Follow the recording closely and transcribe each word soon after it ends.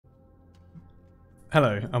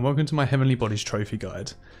Hello and welcome to my Heavenly Bodies trophy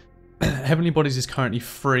guide. Heavenly Bodies is currently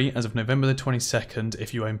free as of November the 22nd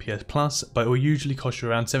if you own PS Plus, but it will usually cost you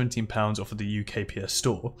around £17 off of the UK PS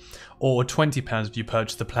Store, or £20 if you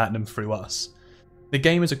purchase the Platinum through us. The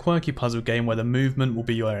game is a quirky puzzle game where the movement will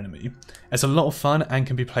be your enemy. It's a lot of fun and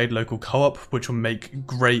can be played local co-op, which will make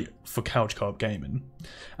great for couch co-op gaming.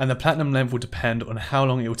 And the Platinum level will depend on how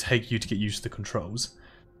long it will take you to get used to the controls.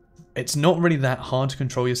 It's not really that hard to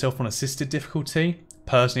control yourself on assisted difficulty.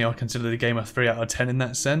 Personally, I consider the game a 3 out of 10 in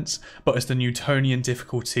that sense, but it's the Newtonian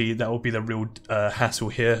difficulty that will be the real hassle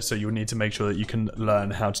here, so you'll need to make sure that you can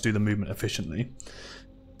learn how to do the movement efficiently.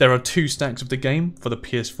 There are 2 stacks of the game for the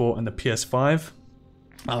PS4 and the PS5.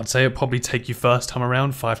 I'd say it'll probably take you first time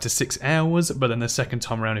around 5 to 6 hours, but then the second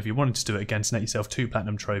time around, if you wanted to do it again to net yourself 2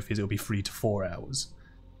 platinum trophies, it'll be 3 to 4 hours.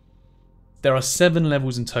 There are 7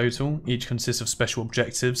 levels in total, each consists of special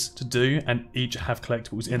objectives to do and each have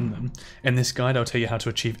collectibles in them. In this guide I'll tell you how to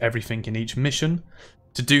achieve everything in each mission.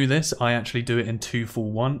 To do this I actually do it in 2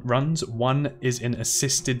 full runs. One is in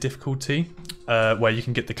assisted difficulty, where you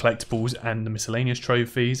can get the collectibles and the miscellaneous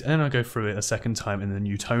trophies, and then I go through it a second time in the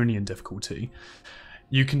Newtonian difficulty.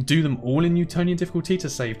 You can do them all in Newtonian difficulty to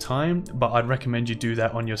save time, but I'd recommend you do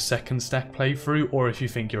that on your second stack playthrough, or if you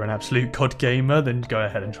think you're an absolute god gamer, then go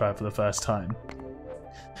ahead and try it for the first time.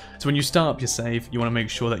 So when you start up your save, you want to make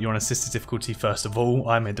sure that you're on assisted difficulty first of all.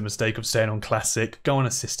 I made the mistake of staying on classic. Go on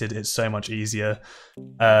assisted, it's so much easier.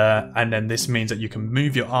 And then this means that you can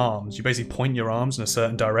move your arms. You basically point your arms in a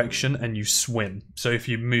certain direction and you swim. So if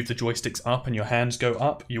you move the joysticks up and your hands go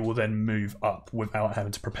up, you will then move up without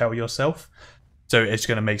having to propel yourself. So it's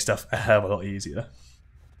going to make stuff a hell of a lot easier.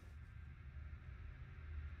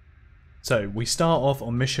 So we start off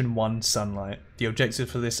on mission 1, Sunlight. The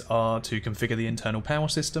objectives for this are to configure the internal power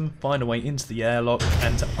system, find a way into the airlock,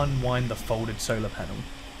 and to unwind the folded solar panel.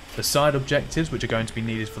 The side objectives, which are going to be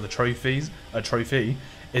needed for the trophy,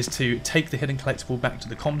 is to take the hidden collectible back to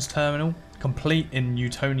the comms terminal, complete in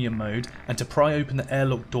Newtonian mode, and to pry open the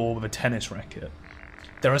airlock door with a tennis racket.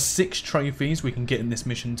 There are 6 trophies we can get in this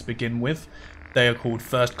mission to begin with. They are called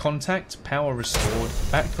First Contact, Power Restored,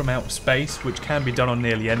 Back from Outer Space, which can be done on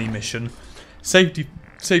nearly any mission, Safety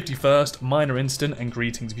First, Minor Incident, and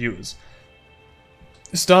Greetings Viewers.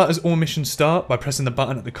 Start as all missions start by pressing the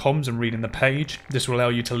button at the comms and reading the page. This will allow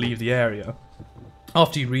you to leave the area.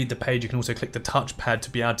 After you read the page, you can also click the touchpad to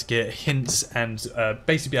be able to get hints and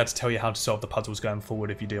basically be able to tell you how to solve the puzzles going forward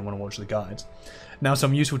if you do want to watch the guide. Now,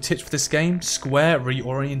 some useful tips for this game: square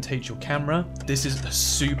reorientate your camera. This is a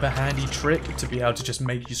super handy trick to be able to just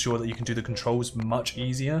make sure that you can do the controls much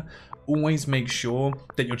easier. Always make sure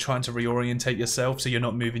that you're trying to reorientate yourself so you're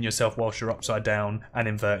not moving yourself whilst you're upside down and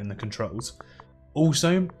inverting the controls.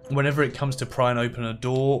 Also, whenever it comes to pry and open a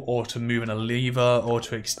door, or to move in a lever, or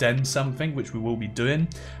to extend something, which we will be doing,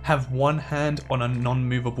 have one hand on a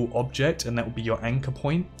non-movable object, and that will be your anchor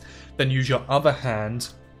point. Then use your other hand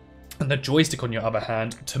and the joystick on your other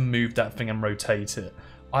hand to move that thing and rotate it.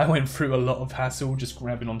 I went through a lot of hassle just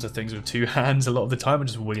grabbing onto things with 2 hands a lot of the time and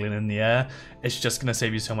just wiggling in the air. It's just going to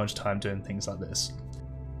save you so much time doing things like this.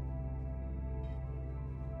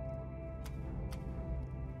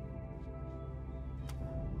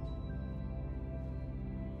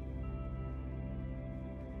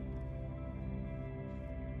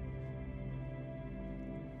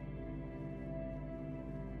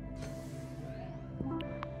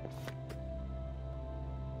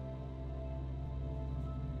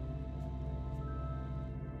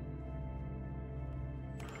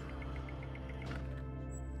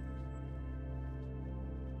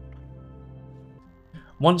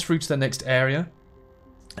 Once through to the next area,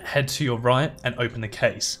 head to your right and open the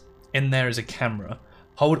case. In there is a camera.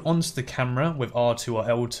 Hold onto the camera with R2 or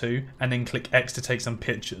L2 and then click X to take some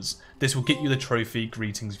pictures. This will get you the trophy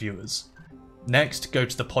Greetings Viewers. Next, go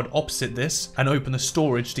to the pod opposite this and open the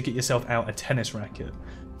storage to get yourself out a tennis racket.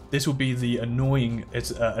 This will be the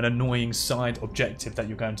an annoying side objective that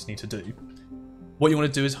you're going to need to do. What you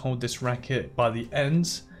want to do is hold this racket by the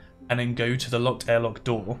ends and then go to the locked airlock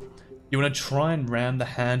door. You want to try and ram the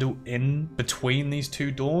handle in between these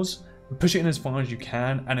 2 doors, push it in as far as you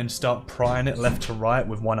can, and then start prying it left to right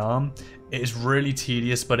with one arm. It is really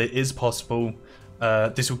tedious, but it is possible.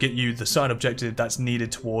 This will get you the side objective that's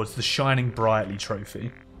needed towards the Shining Brightly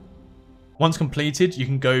trophy. Once completed, you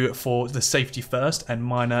can go for the Safety First and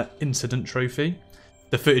Minor Incident trophy.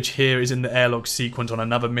 The footage here is in the airlock sequence on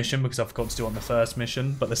another mission because I forgot to do it on the first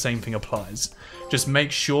mission, but the same thing applies. Just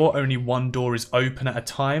make sure only one door is open at a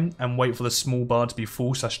time and wait for the small bar to be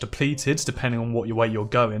full/depleted depending on what way you're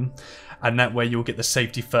going, and that way you'll get the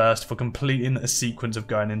safety first for completing a sequence of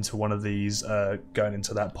going into one of these, going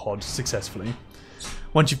into that pod successfully.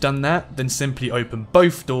 Once you've done that, then simply open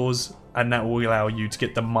both doors, and that will allow you to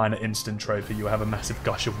get the minor incident trophy. You'll have a massive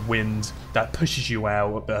gush of wind that pushes you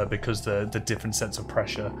out because the different sets of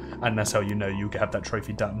pressure, and that's how you know you have that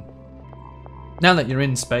trophy done. Now that you're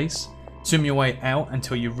in space, swim your way out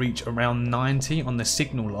until you reach around 90 on the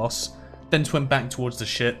signal loss, then swim back towards the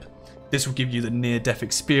ship. This will give you the near-death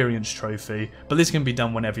experience trophy, but this can be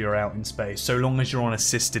done whenever you're out in space, so long as you're on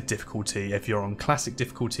assisted difficulty. If you're on classic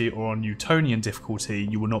difficulty or on Newtonian difficulty,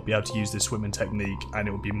 you will not be able to use this swimming technique, and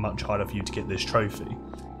it will be much harder for you to get this trophy.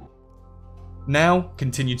 Now,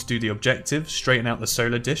 continue to do the objective. Straighten out the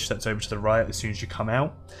solar dish that's over to the right as soon as you come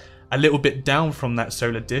out. A little bit down from that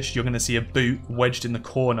solar dish, you're going to see a boot wedged in the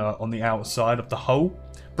corner on the outside of the hull.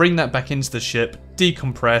 Bring that back into the ship,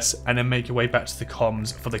 decompress, and then make your way back to the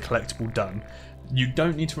comms for the collectible done. You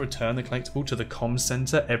don't need to return the collectible to the comms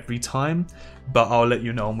center every time, but I'll let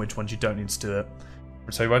you know on which ones you don't need to do it.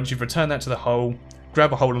 So once you've returned that to the hull,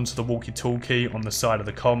 grab a hold onto the walkie-talkie on the side of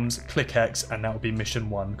the comms, click X, and that will be mission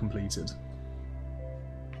 1 completed.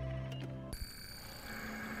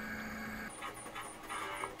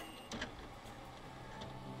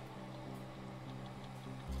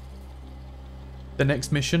 The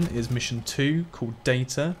next mission is mission 2, called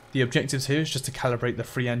Data. The objectives here is just to calibrate the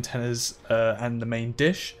 3 antennas and the main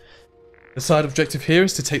dish. The side objective here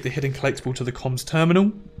is to take the hidden collectible to the comms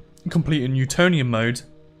terminal, complete in Newtonian mode,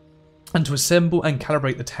 and to assemble and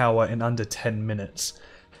calibrate the tower in under 10 minutes.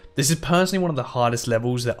 This is personally one of the hardest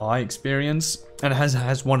levels that I experience, and it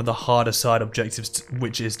has one of the harder side objectives,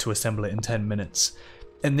 which is to assemble it in 10 minutes.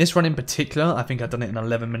 In this run in particular, I think I've done it in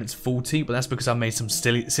 11 minutes 40, but that's because I made some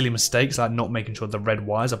silly mistakes, like not making sure the red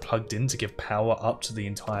wires are plugged in to give power up to the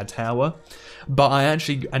entire tower. But I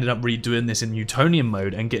actually ended up redoing this in Newtonian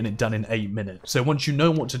mode and getting it done in 8 minutes. So once you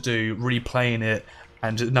know what to do, replaying it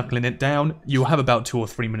and knuckling it down, you'll have about 2 or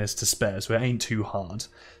 3 minutes to spare, so it ain't too hard.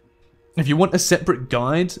 If you want a separate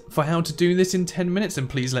guide for how to do this in 10 minutes, then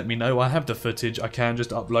please let me know. I have the footage, I can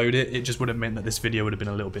just upload it. It just would have meant that this video would have been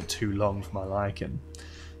a little bit too long for my liking.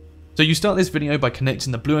 So you start this video by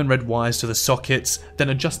connecting the blue and red wires to the sockets, then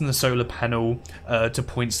adjusting the solar panel to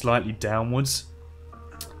point slightly downwards.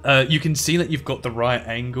 You can see that you've got the right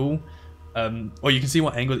angle, or you can see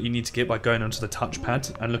what angle that you need to get by going onto the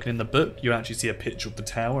touchpad and looking in the book. You actually see a picture of the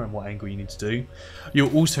tower and what angle you need to do.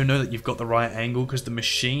 You'll also know that you've got the right angle because the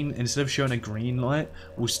machine, instead of showing a green light,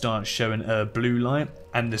 will start showing a blue light,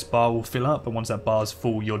 and this bar will fill up, and once that bar's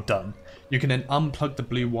full, you're done. You can then unplug the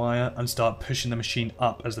blue wire and start pushing the machine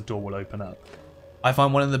up as the door will open up. I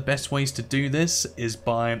find one of the best ways to do this is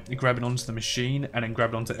by grabbing onto the machine and then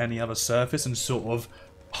grabbing onto any other surface and sort of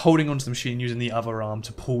holding onto the machine using the other arm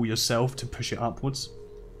to pull yourself to push it upwards.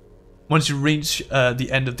 Once you reach the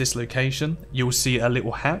end of this location, you'll see a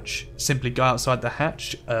little hatch. Simply go outside the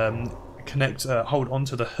hatch, hold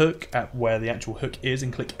onto the hook at where the actual hook is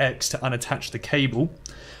and click X to unattach the cable.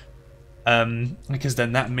 Because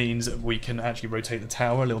then that means that we can actually rotate the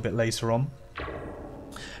tower a little bit later on.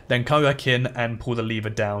 Then go back in and pull the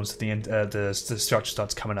lever down so the structure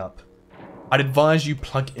starts coming up. I'd advise you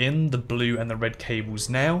plug in the blue and the red cables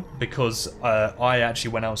now, because I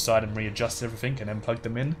actually went outside and readjusted everything and then plugged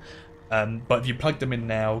them in. But if you plug them in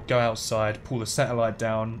now, go outside, pull the satellite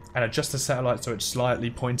down and adjust the satellite so it's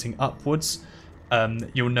slightly pointing upwards.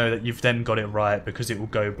 You'll know that you've then got it right because it will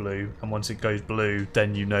go blue, and once it goes blue,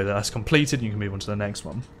 then you know that that's completed and you can move on to the next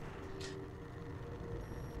one.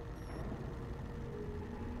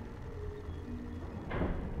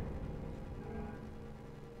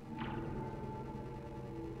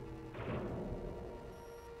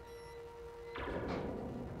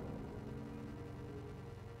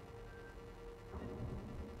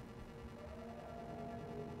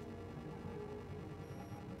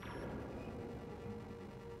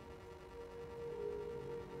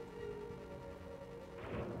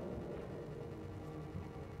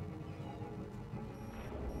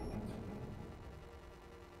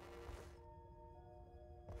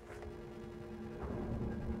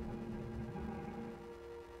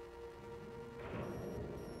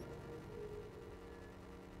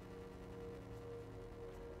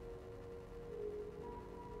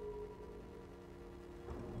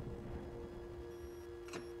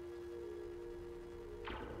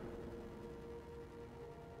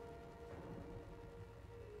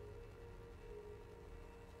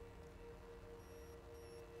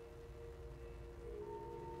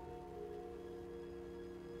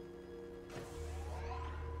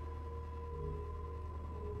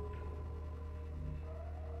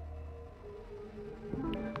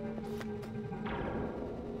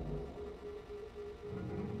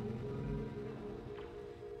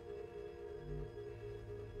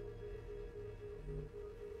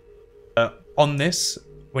 On this,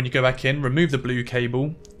 when you go back in, remove the blue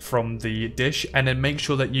cable from the dish and then make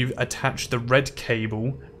sure that you've attached the red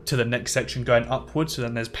cable to the next section going upwards, so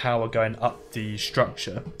then there's power going up the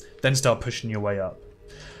structure. Then start pushing your way up.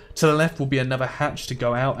 To the left will be another hatch to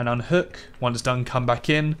go out and unhook. Once done, come back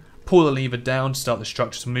in, pull the lever down to start the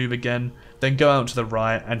structure to move again, then go out to the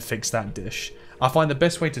right and fix that dish. I find the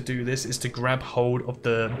best way to do this is to grab hold of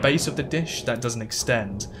the base of the dish that doesn't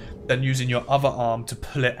extend, then using your other arm to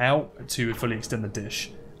pull it out to fully extend the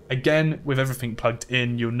dish. Again, with everything plugged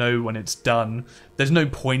in, you'll know when it's done. There's no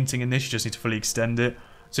pointing in this, you just need to fully extend it,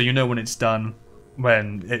 so you know when it's done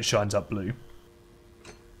when it shines up blue.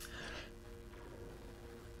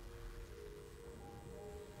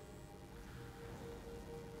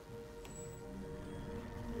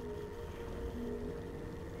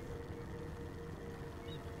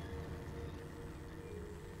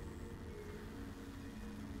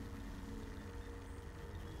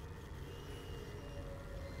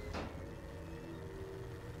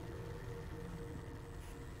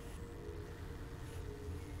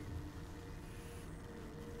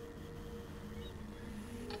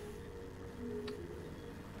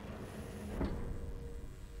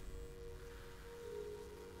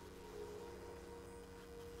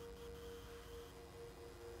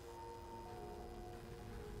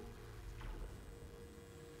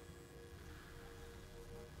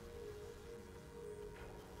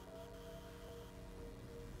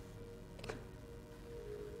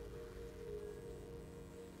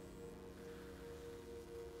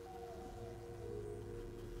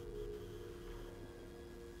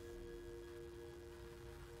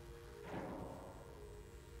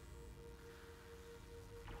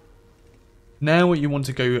 Now what you want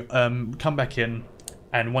to go, come back in,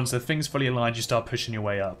 and once the thing's fully aligned, you start pushing your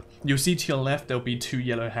way up. You'll see to your left there'll be 2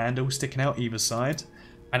 yellow handles sticking out either side,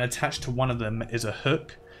 and attached to one of them is a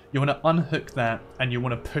hook. You want to unhook that, and you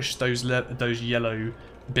want to push those yellow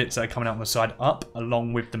bits that are coming out on the side up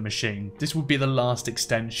along with the machine. This will be the last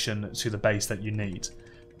extension to the base that you need.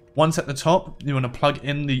 Once at the top, you want to plug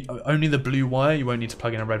in only the blue wire. You won't need to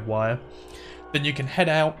plug in a red wire. Then you can head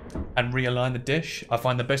out and realign the dish. I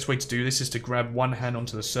find the best way to do this is to grab one hand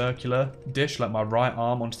onto the circular dish, like my right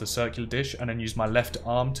arm onto the circular dish, and then use my left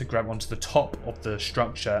arm to grab onto the top of the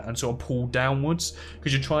structure and sort of pull downwards,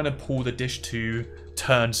 because you're trying to pull the dish to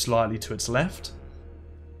turn slightly to its left.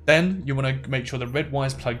 Then you want to make sure the red wire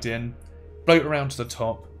is plugged in, float around to the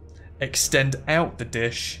top, extend out the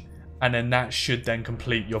dish, and then that should then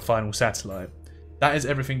complete your final satellite. That is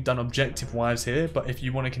everything done objective-wise here, but if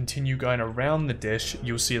you want to continue going around the dish,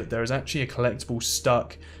 you'll see that there is actually a collectible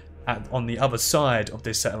stuck on the other side of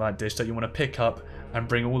this satellite dish that you want to pick up and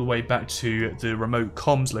bring all the way back to the remote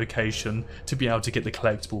comms location to be able to get the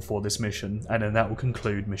collectible for this mission, and then that will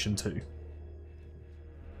conclude mission 2.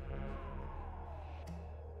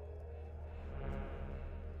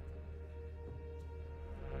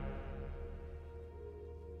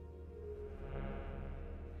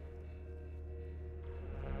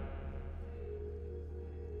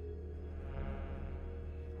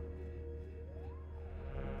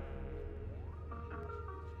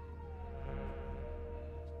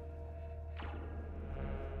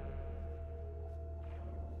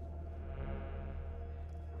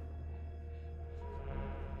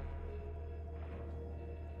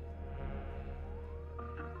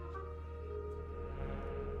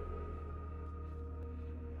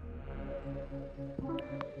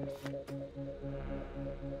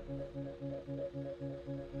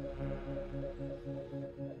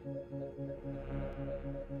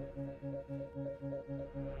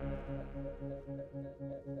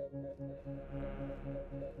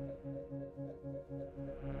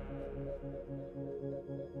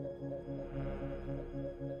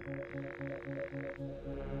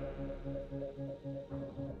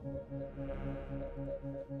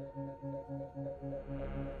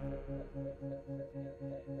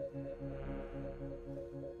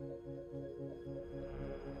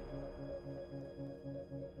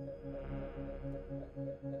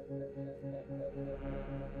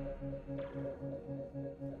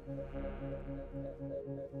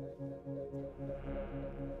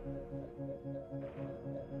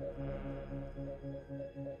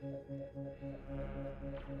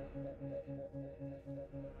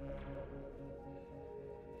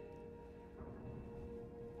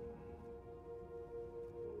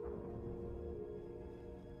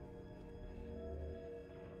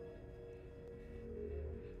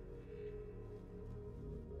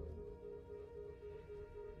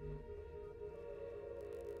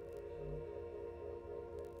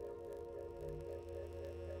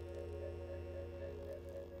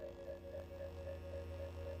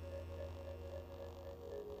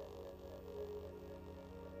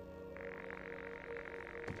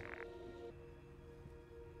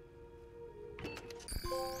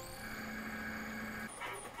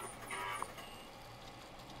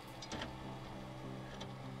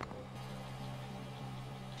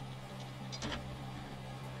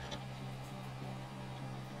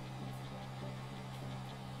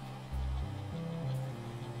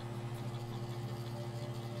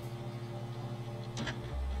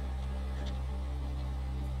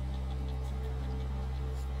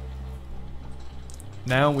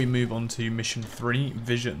 Now we move on to mission 3,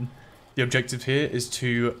 Vision. The objective here is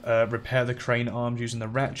to repair the crane arms using the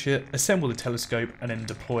ratchet, assemble the telescope, and then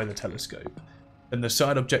deploy the telescope. Then the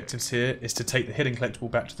side objectives here is to take the hidden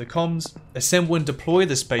collectible back to the comms, assemble and deploy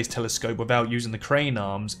the space telescope without using the crane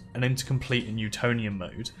arms, and then to complete in Newtonian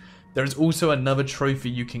mode. There is also another trophy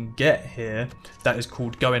you can get here that is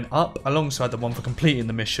called Going Up, alongside the one for completing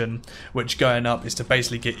the mission, which Going Up is to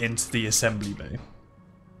basically get into the assembly bay.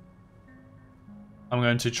 I'm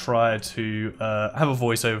going to try to have a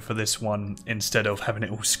voiceover for this one instead of having it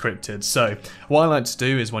all scripted. So what I like to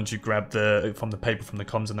do is once you grab from the paper from the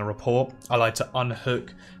comms and the report, I like to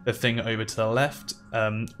unhook the thing over to the left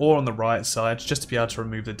or on the right side just to be able to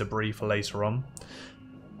remove the debris for later on.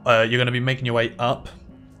 You're going to be making your way up.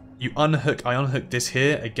 I unhook this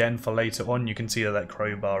here again for later on. You can see that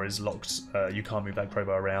crowbar is locked. You can't move that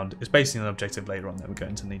crowbar around. It's basically an objective later on that we're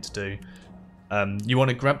going to need to do. You want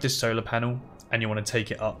to grab this solar panel and you want to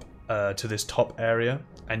take it up to this top area,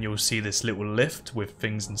 and you'll see this little lift with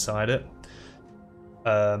things inside it.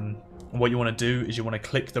 What you want to do is you want to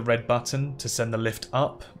click the red button to send the lift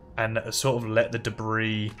up and sort of let the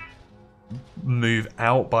debris move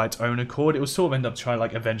out by its own accord. It will sort of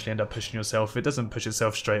eventually end up pushing yourself. If it doesn't push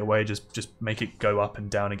itself straight away, just make it go up and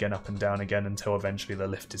down again until eventually the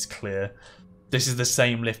lift is clear. This is the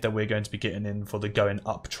same lift that we're going to be getting in for the Going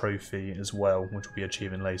Up trophy as well, which we'll be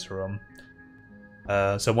achieving later on.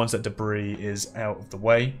 So once that debris is out of the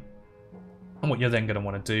way, and what you're then going to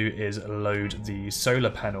want to do is load the solar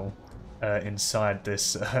panel inside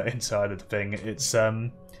this inside of the thing. It's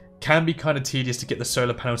can be kind of tedious to get the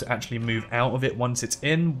solar panel to actually move out of it once it's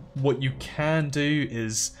in. What you can do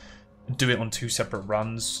is do it on 2 separate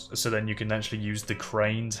runs, so then you can actually use the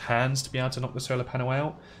crane's hands to be able to knock the solar panel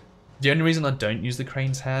out. The only reason I don't use the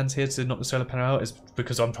crane's hands here to knock the solar panel out is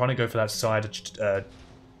because I'm trying to go for that side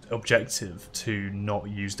objective to not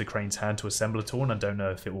use the crane's hand to assemble at all, and I don't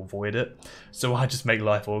know if it will void it. So I just make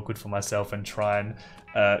life awkward for myself and try and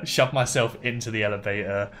shove myself into the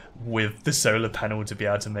elevator with the solar panel to be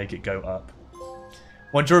able to make it go up.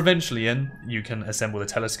 Once you're eventually in, you can assemble the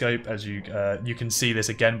telescope. As you can see this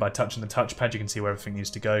again by touching the touchpad. You can see where everything needs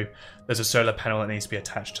to go. There's a solar panel that needs to be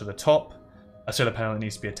attached to the top, a solar panel that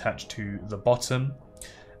needs to be attached to the bottom.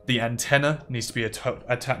 The antenna needs to be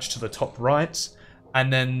attached to the top right.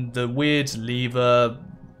 And then the weird lever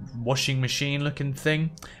washing machine looking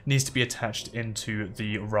thing needs to be attached into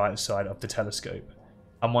the right side of the telescope.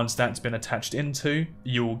 And once that's been attached into,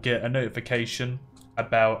 you'll get a notification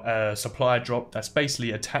about a supply drop that's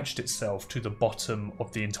basically attached itself to the bottom of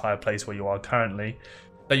the entire place where you are currently,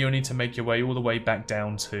 that you'll need to make your way all the way back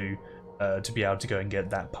down to be able to go and get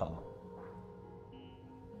that part.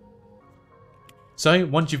 So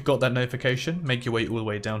once you've got that notification, make your way all the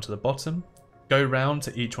way down to the bottom. Go round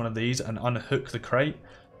to each one of these and unhook the crate.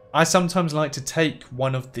 I sometimes like to take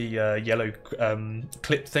one of the yellow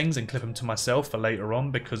clip things and clip them to myself for later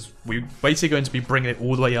on, because we're basically going to be bringing it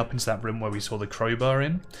all the way up into that room where we saw the crowbar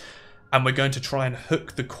in. And we're going to try and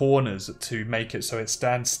hook the corners to make it so it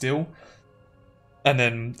stands still. And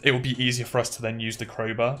then it will be easier for us to then use the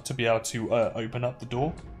crowbar to be able to open up the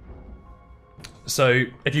door. So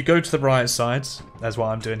if you go to the right side, that's what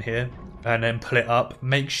I'm doing here, and then pull it up,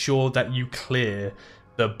 make sure that you clear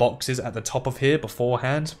the boxes at the top of here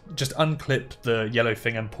beforehand. Just unclip the yellow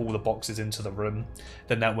thing and pull the boxes into the room.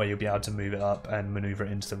 Then that way you'll be able to move it up and maneuver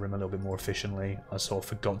it into the room a little bit more efficiently. I sort of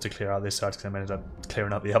forgot to clear out this side because I ended up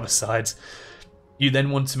clearing up the other sides. You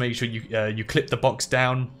then want to make sure you clip the box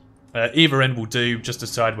down. Either end will do, just a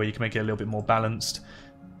side where you can make it a little bit more balanced.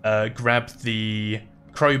 Grab the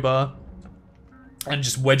crowbar and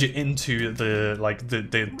just wedge it into the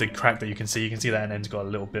crack that you can see. You can see that an end's got a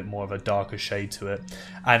little bit more of a darker shade to it.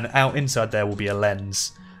 And out inside there will be a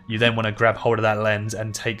lens. You then want to grab hold of that lens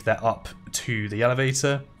and take that up to the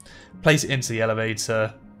elevator. Place it into the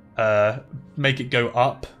elevator. Make it go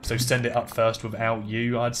up. So send it up first without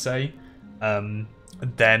you, I'd say.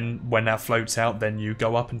 Then when that floats out, then you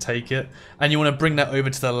go up and take it. And you want to bring that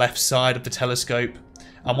over to the left side of the telescope.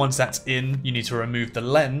 And once that's in, you need to remove the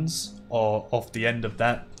lens off the end of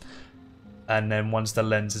that. And then once the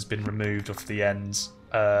lens has been removed off the ends,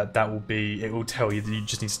 it will tell you that you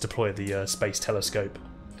just need to deploy the space telescope.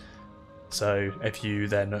 So if you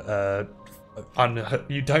then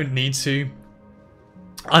you don't need to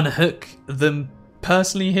unhook them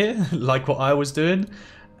personally here, like what I was doing.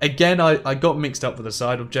 Again, I got mixed up with the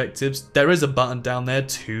side objectives. There is a button down there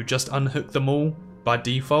to just unhook them all by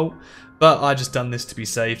default, but I just done this to be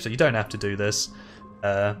safe, so you don't have to do this.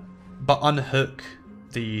 But unhook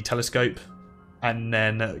the telescope and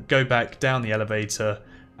then go back down the elevator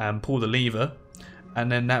and pull the lever.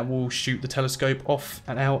 and then that will shoot the telescope off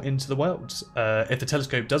and out into the world. If the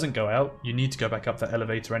telescope doesn't go out, you need to go back up that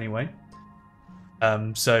elevator anyway.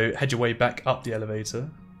 So head your way back up the elevator,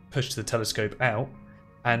 push the telescope out,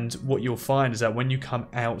 and what you'll find is that when you come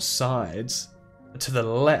outside, to the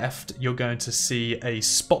left, you're going to see a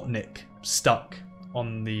Spotnik stuck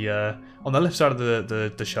on the left side of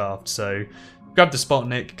the shaft. So grab the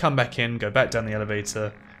Spotnik, come back in, go back down the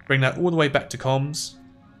elevator, bring that all the way back to comms,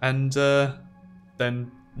 and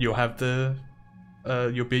then you'll have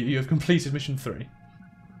you have completed mission 3.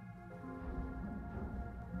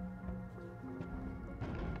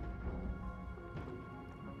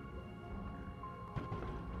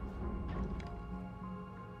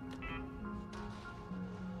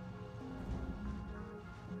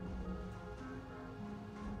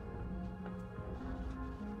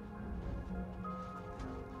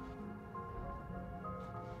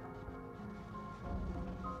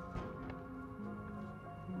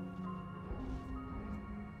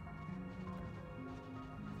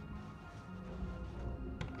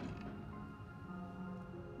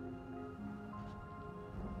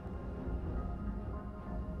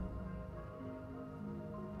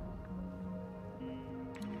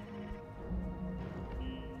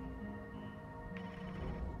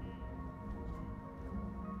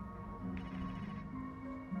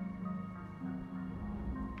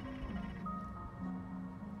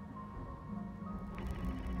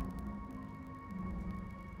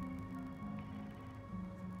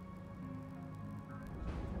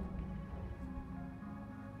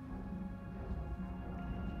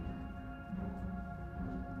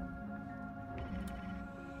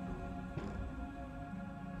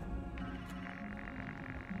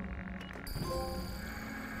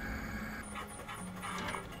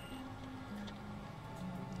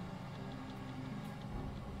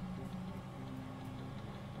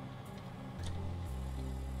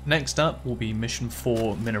 Next up will be Mission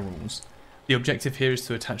 4 Minerals. The objective here is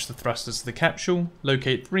to attach the thrusters to the capsule,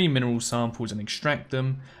 locate 3 mineral samples and extract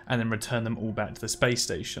them, and then return them all back to the space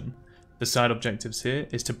station. The side objectives here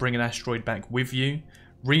is to bring an asteroid back with you,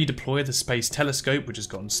 redeploy the space telescope which has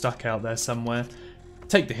gotten stuck out there somewhere,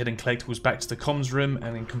 take the hidden collectibles back to the comms room,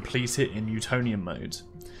 and then complete it in Newtonian mode.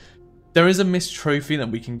 There is a missed trophy that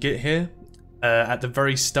we can get here. At the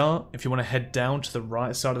very start, if you want to head down to the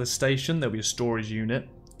right side of the station, there'll be a storage unit.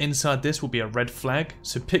 Inside this will be a red flag,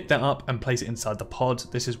 so pick that up and place it inside the pod.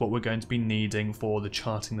 This is what we're going to be needing for the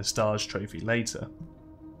Charting the Stars trophy later.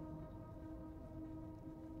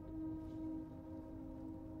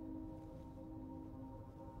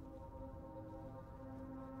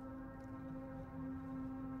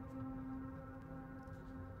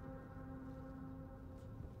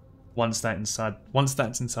 Once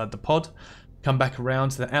that's inside the pod, come back around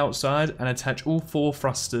to the outside and attach all 4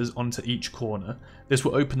 thrusters onto each corner. This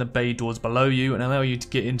will open the bay doors below you and allow you to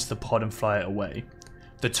get into the pod and fly it away.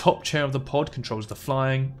 The top chair of the pod controls the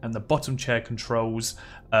flying, and the bottom chair controls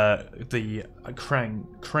the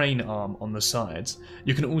crane arm on the sides.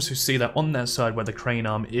 You can also see that on that side where the crane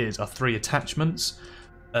arm is are 3 attachments.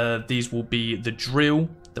 These will be the drill,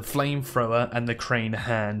 the flamethrower, and the crane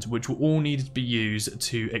hand, which will all need to be used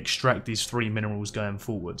to extract these 3 minerals going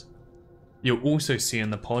forward. You'll also see in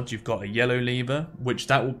the pod you've got a yellow lever, which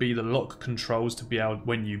that will be the lock controls to be able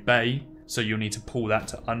when you bay, so you'll need to pull that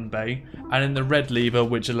to unbay, and then the red lever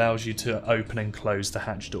which allows you to open and close the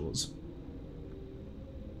hatch doors.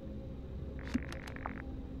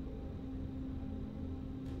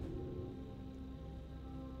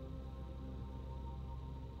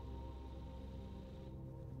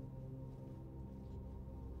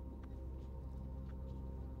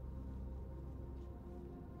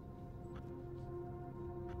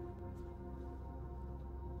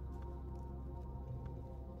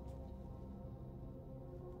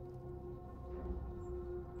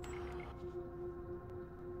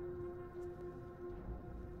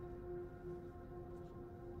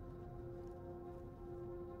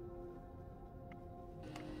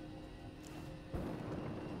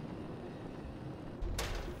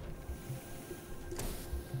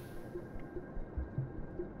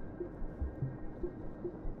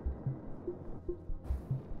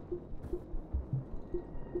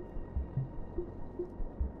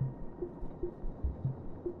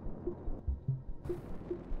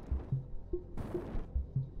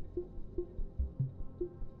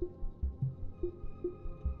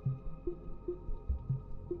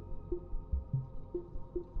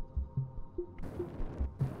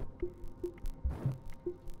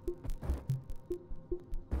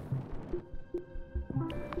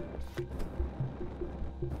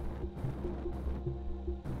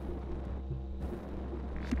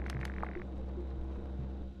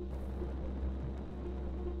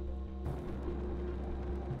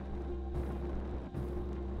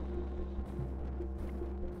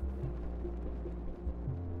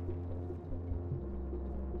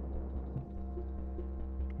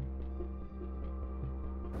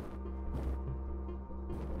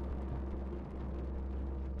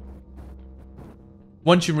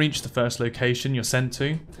 Once you reach the first location you're sent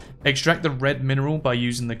to, extract the red mineral by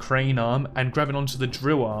using the crane arm and grabbing onto the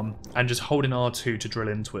drill arm and just holding R2 to drill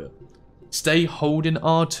into it. Stay holding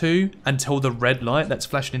R2 until the red light that's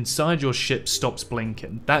flashing inside your ship stops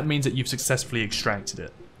blinking. That means that you've successfully extracted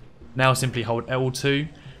it. Now simply hold L2,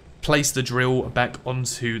 place the drill back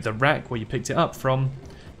onto the rack where you picked it up from,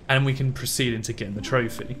 and we can proceed into getting the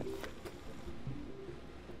trophy.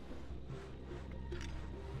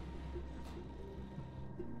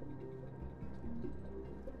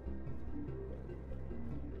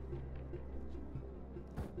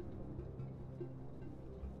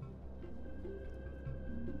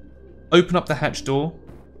 Open up the hatch door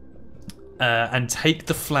and take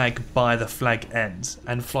the flag by the flag end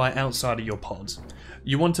and fly outside of your pod.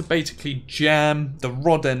 You want to basically jam the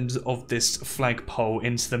rod end of this flagpole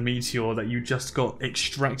into the meteor that you just got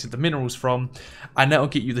extracted the minerals from, and that'll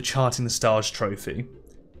get you the Charting the Stars trophy.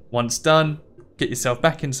 Once done, get yourself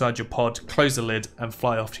back inside your pod, close the lid, and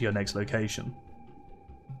fly off to your next location.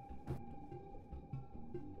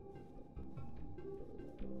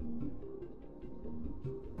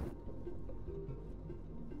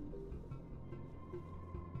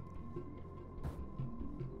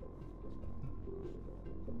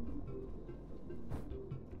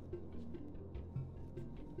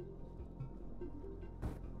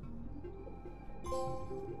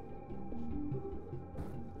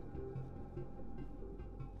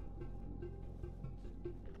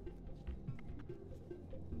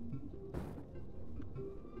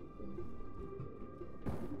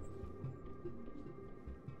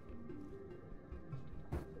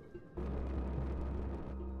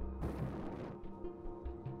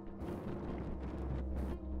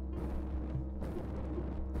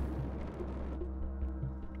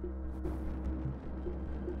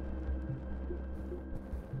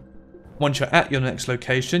 Once you're at your next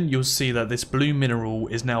location, you'll see that this blue mineral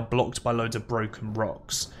is now blocked by loads of broken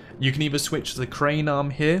rocks. You can either switch to the crane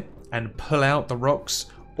arm here and pull out the rocks,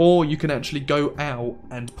 or you can actually go out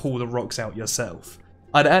and pull the rocks out yourself.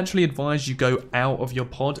 I'd actually advise you go out of your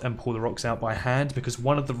pod and pull the rocks out by hand, because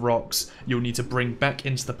one of the rocks you'll need to bring back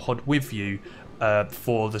into the pod with you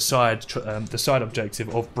for the side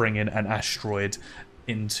objective of bringing an asteroid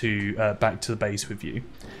into back to the base with you.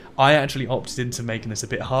 I actually opted into making this a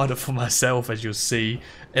bit harder for myself, as you'll see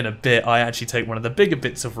in a bit. I actually take one of the bigger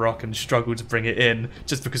bits of rock and struggle to bring it in,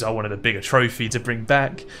 just because I wanted a bigger trophy to bring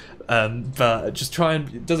back. But just try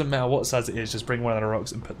and, it doesn't matter what size it is, just bring one of the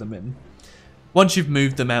rocks and put them in. Once you've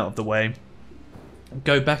moved them out of the way,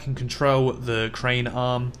 go back and control the crane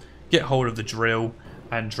arm, get hold of the drill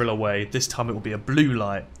and drill away. This time it will be a blue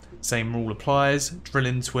light. Same rule applies, drill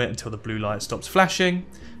into it until the blue light stops flashing,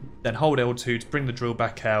 then hold L2 to bring the drill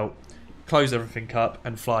back out, close everything up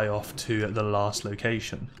and fly off to the last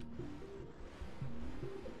location.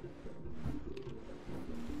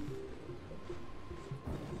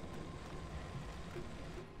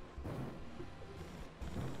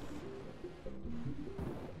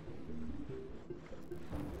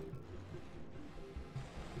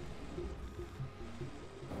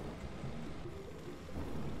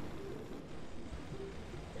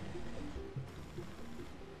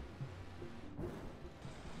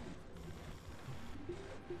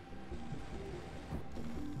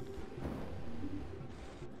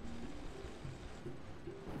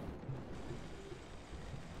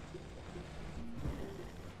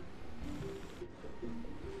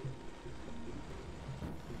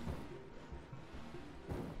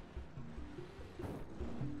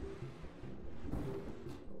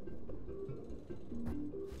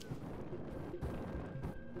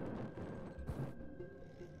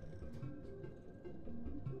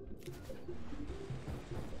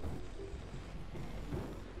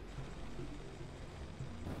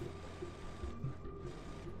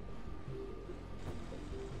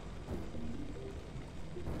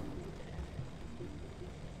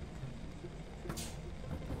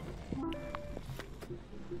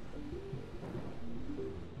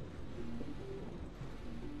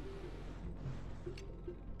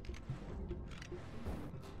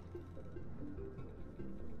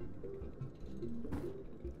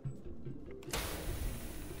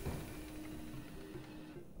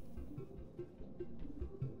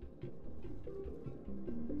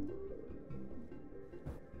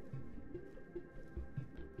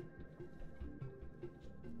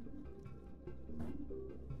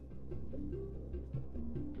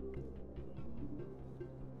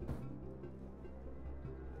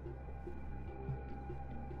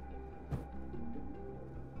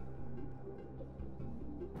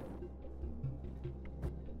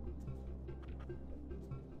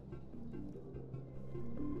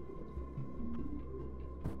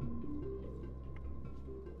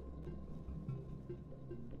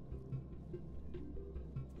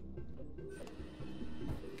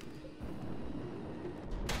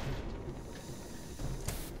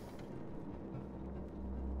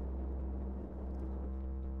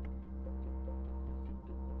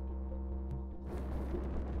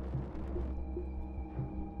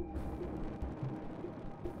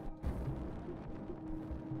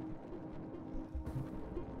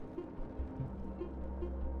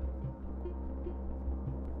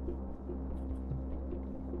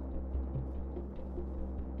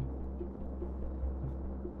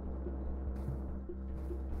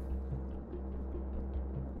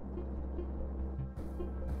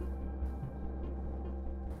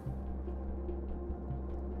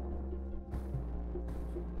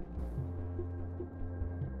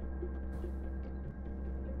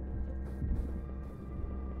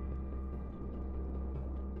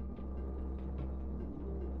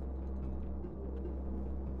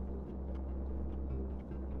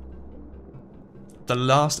 The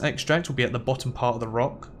last extract will be at the bottom part of the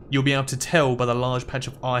rock. You'll be able to tell by the large patch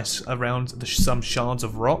of ice around some shards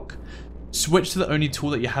of rock. Switch to the only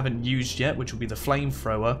tool that you haven't used yet, which will be the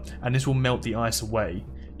flamethrower, and this will melt the ice away.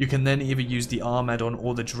 You can then either use the arm add-on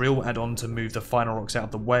or the drill add-on to move the final rocks out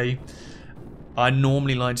of the way. I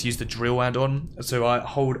normally like to use the drill add-on, so I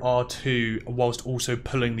hold R2 whilst also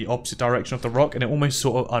pulling the opposite direction of the rock, and it almost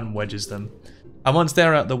sort of unwedges them. And once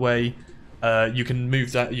they're out of the way, you can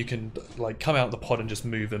move that. You can like come out of the pod and just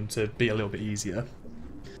move them to be a little bit easier.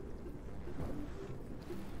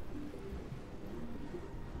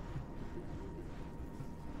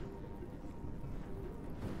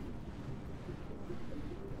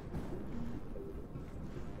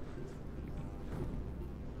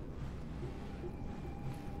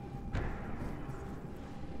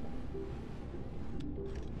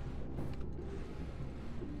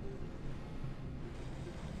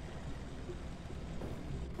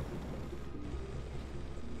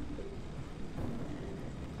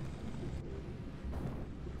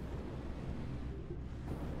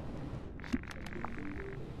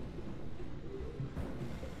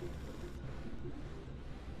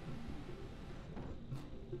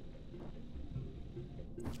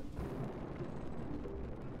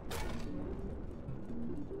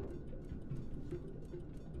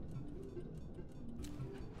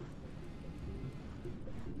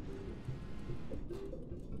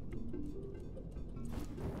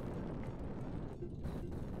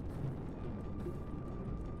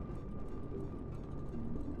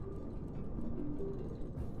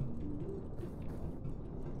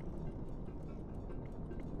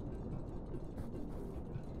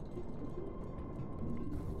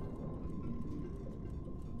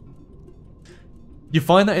 You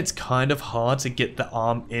find that it's kind of hard to get the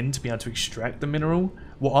arm in to be able to extract the mineral.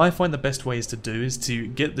 What I find the best way is to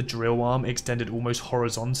get the drill arm extended almost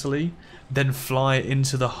horizontally, then fly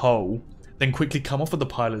into the hole, then quickly come off of the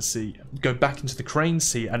pilot seat, go back into the crane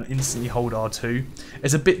seat and instantly hold R2.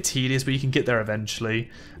 It's a bit tedious, but you can get there eventually.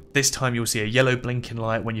 This time you'll see a yellow blinking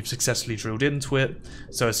light when you've successfully drilled into it,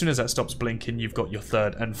 so as soon as that stops blinking you've got your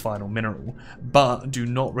third and final mineral. But do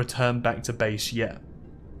not return back to base yet.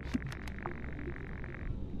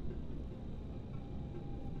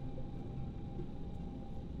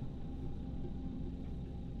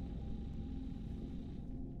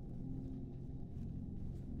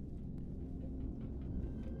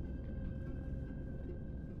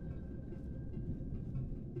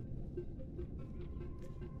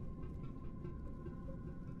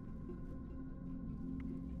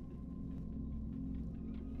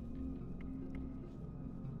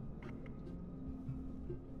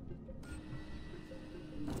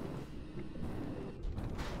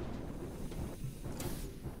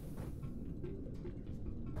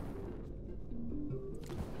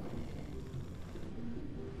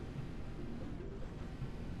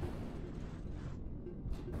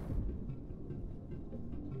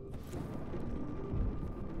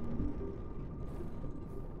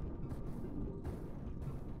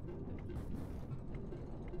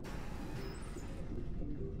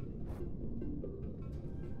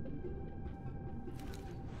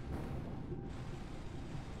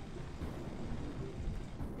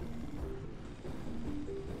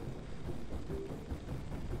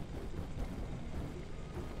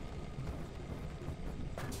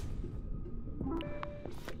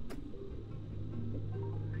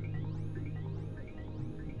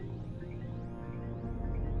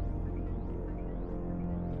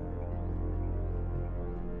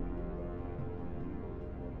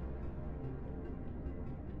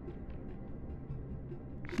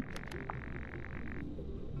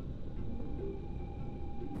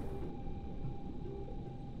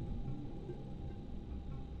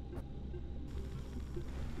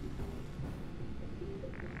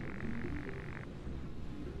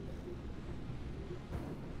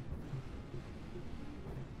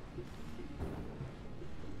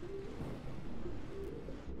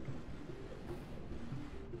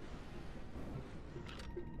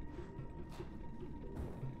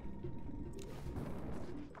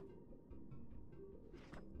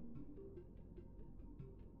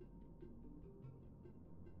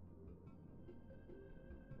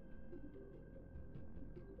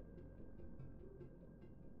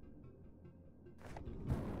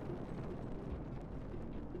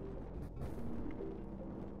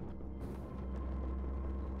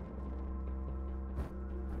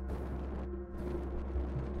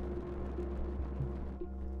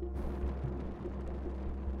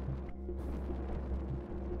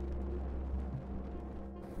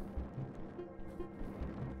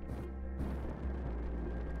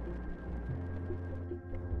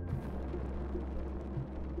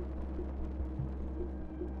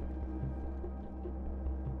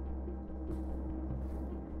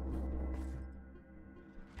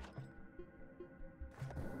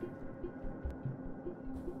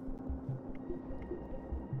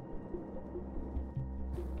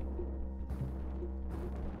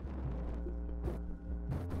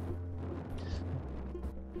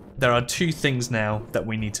 there are two things now that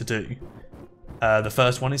we need to do. The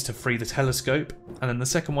first one is to free the telescope, and then the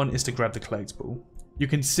second one is to grab the collectible. You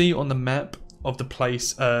can see on the map of the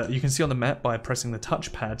place, you can see on the map by pressing the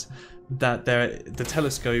touchpad that the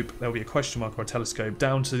telescope, there will be a question mark or a telescope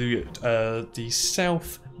down to the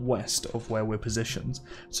southwest of where we're positioned.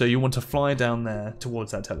 So you want to fly down there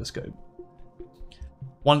towards that telescope.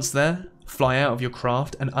 Once there, fly out of your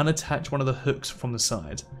craft and unattach one of the hooks from the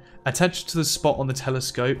side. Attach it to the spot on the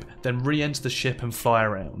telescope, then re-enter the ship and fly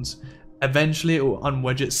around. Eventually it will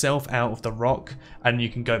unwedge itself out of the rock and you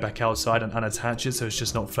can go back outside and unattach it so it's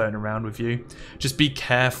just not floating around with you. Just be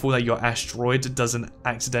careful that your asteroid doesn't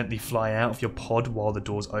accidentally fly out of your pod while the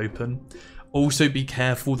door's open. Also be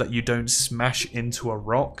careful that you don't smash into a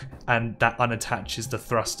rock and that unattaches the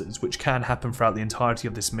thrusters, which can happen throughout the entirety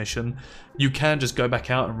of this mission. You can just go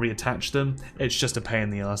back out and reattach them. It's just a pain in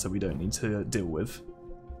the ass that we don't need to deal with.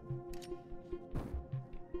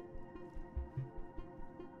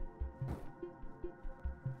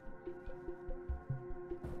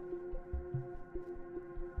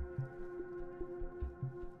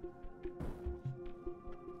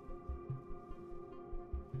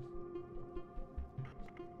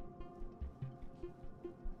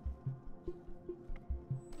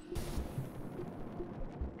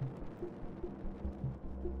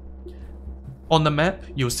 On the map,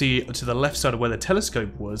 you'll see to the left side of where the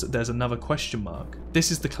telescope was, there's another question mark. This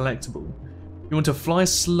is the collectible. You want to fly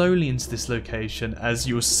slowly into this location, as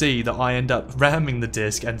you'll see that I end up ramming the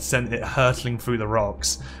disc and sent it hurtling through the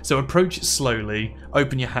rocks. So approach it slowly,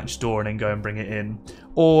 open your hatch door and then go and bring it in.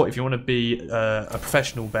 Or if you want to be a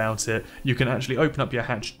professional about it, you can actually open up your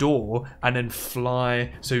hatch door and then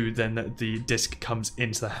fly so then the disc comes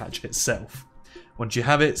into the hatch itself. Once you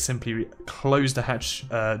have it, simply close the hatch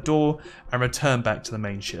door and return back to the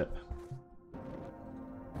main ship.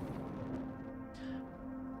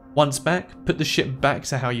 Once back, put the ship back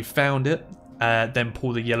to how you found it, then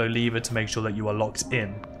pull the yellow lever to make sure that you are locked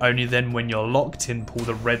in. Only then when you're locked in, pull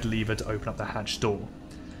the red lever to open up the hatch door.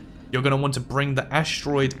 You're going to want to bring the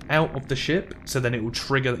asteroid out of the ship, so then it will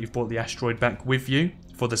trigger that you've brought the asteroid back with you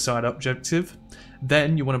for the side objective.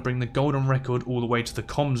 Then you want to bring the golden record all the way to the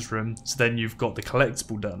comms room, so then you've got the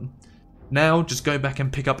collectible done. Now just go back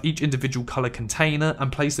and pick up each individual colour container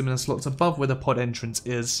and place them in the slots above where the pod entrance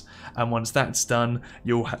is, and once that's done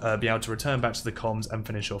you'll be able to return back to the comms and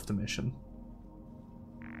finish off the mission.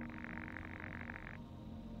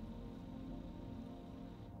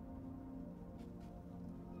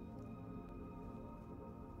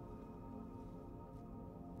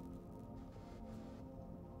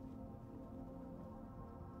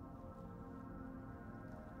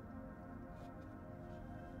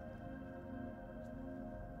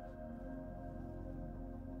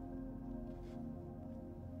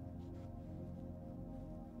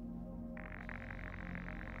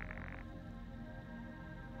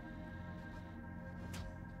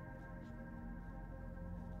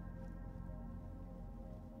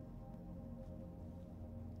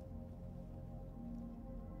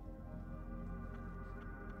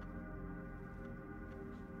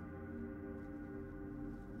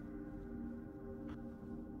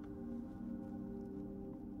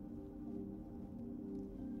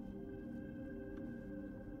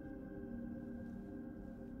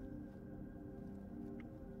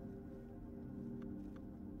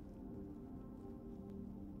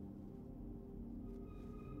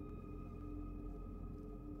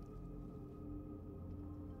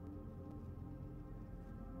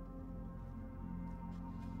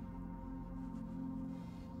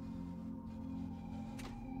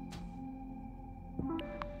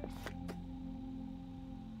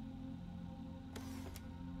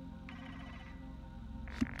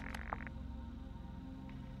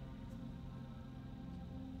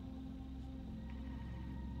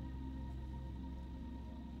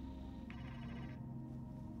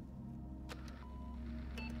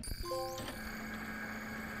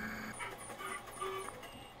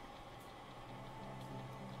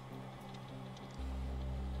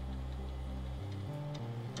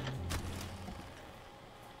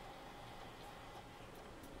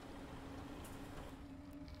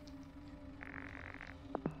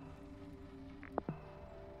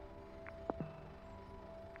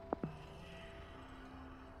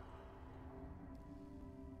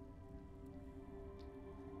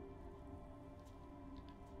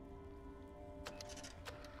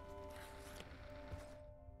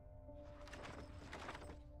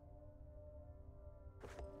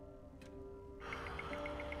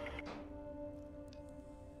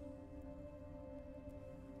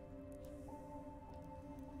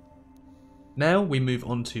 Now we move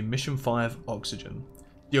on to Mission 5 Oxygen.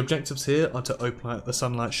 The objectives here are to open the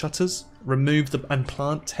sunlight shutters, remove and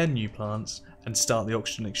plant 10 new plants, and start the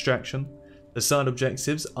oxygen extraction. The side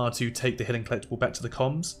objectives are to take the hidden collectible back to the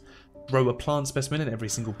comms, throw a plant specimen in every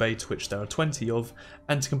single bay to which there are 20 of,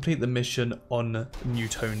 and to complete the mission on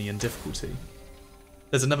Newtonian difficulty.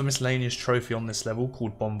 There's another miscellaneous trophy on this level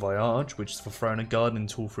called Bon Voyage, which is for throwing a gardening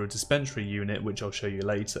tool through a dispensary unit, which I'll show you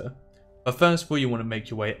later. But first of all, you want to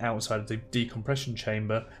make your way outside of the decompression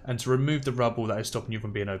chamber and to remove the rubble that is stopping you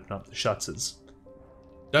from being open up the shutters.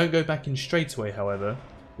 Don't go back in straight away, however.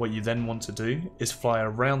 What you then want to do is fly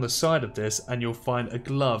around the side of this and you'll find a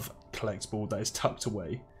glove collectible that is tucked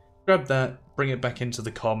away. Grab that, bring it back into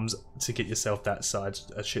the comms to get yourself that side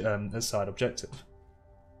objective.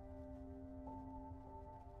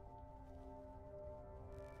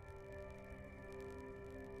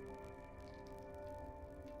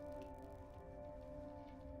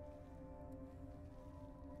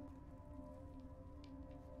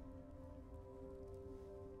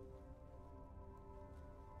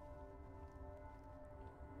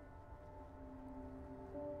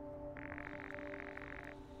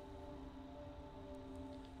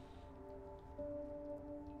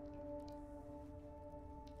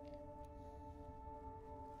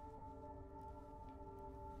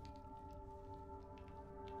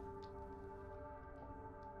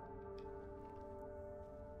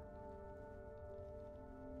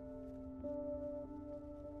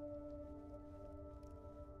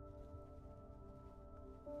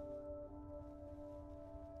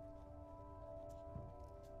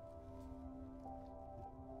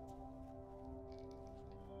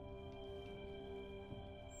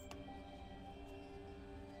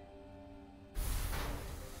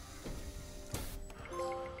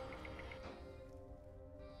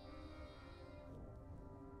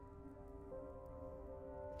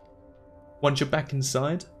 Once you're back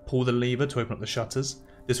inside, pull the lever to open up the shutters.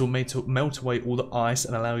 This will melt away all the ice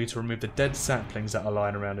and allow you to remove the dead saplings that are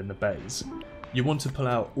lying around in the bays. You want to pull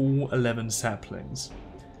out all 11 saplings.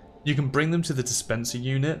 You can bring them to the dispenser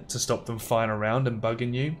unit to stop them flying around and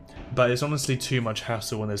bugging you, but it's honestly too much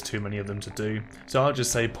hassle when there's too many of them to do, so I'll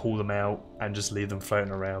just say pull them out and just leave them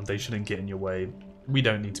floating around. They shouldn't get in your way. We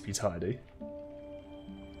don't need to be tidy.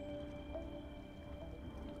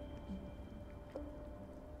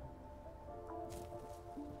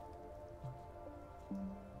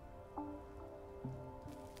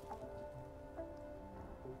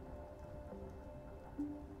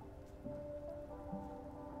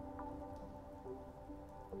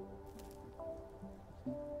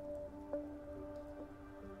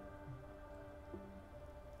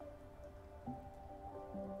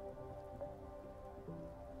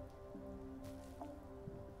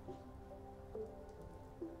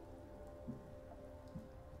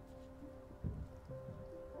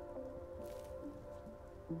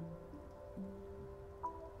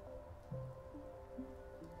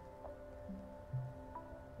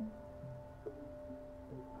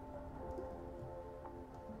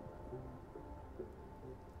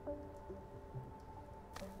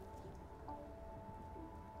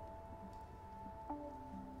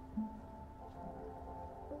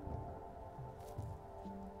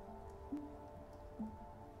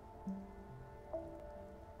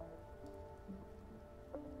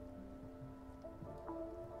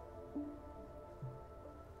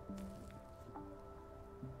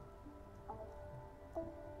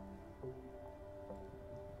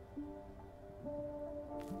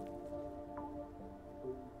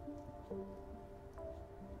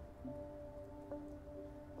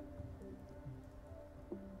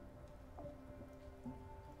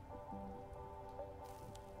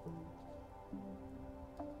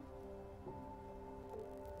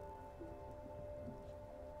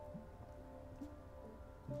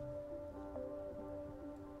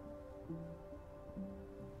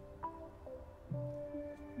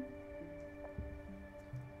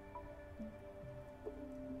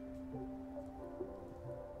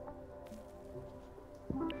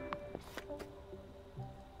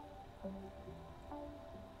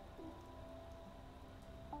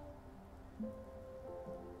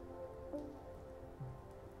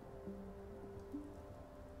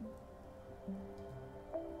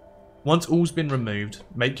 Once all's been removed,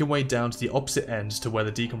 make your way down to the opposite end to where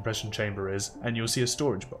the decompression chamber is and you'll see a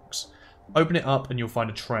storage box. Open it up and you'll find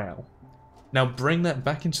a trowel. Now bring that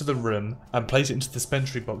back into the room and place it into the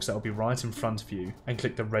dispensary box that will be right in front of you and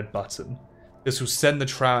click the red button. This will send the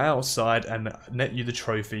trowel outside and net you the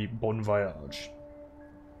trophy Bon Voyage.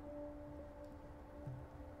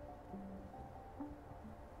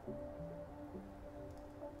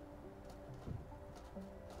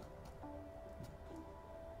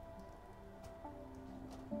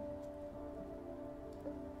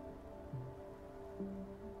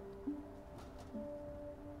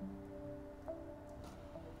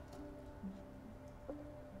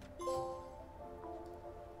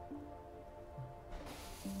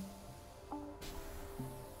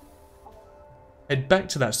 Head back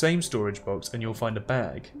to that same storage box and you'll find a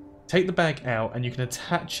bag. Take the bag out and you can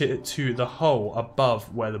attach it to the hole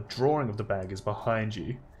above where the drawing of the bag is behind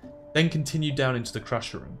you. Then continue down into the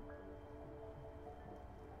crusher room.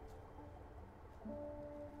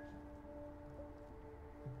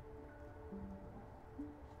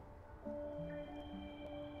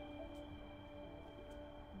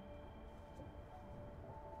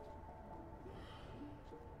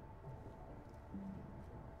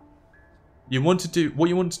 What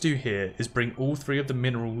you want to do here is bring all 3 of the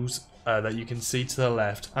minerals that you can see to the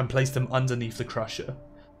left and place them underneath the crusher.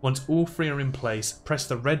 Once all 3 are in place, press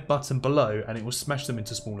the red button below and it will smash them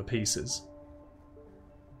into smaller pieces.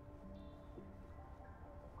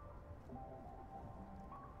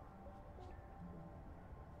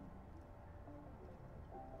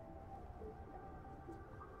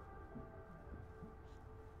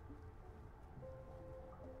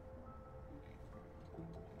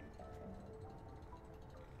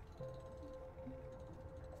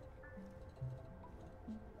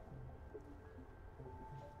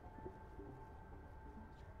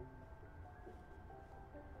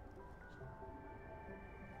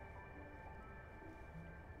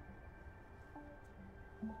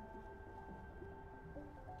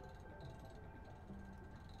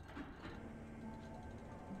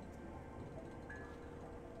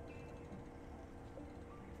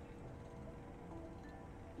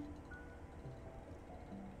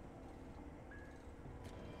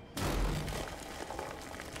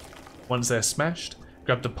 Once they're smashed,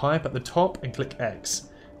 grab the pipe at the top and click X.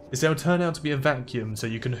 This will turn out to be a vacuum so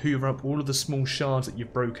you can hoover up all of the small shards that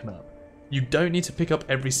you've broken up. You don't need to pick up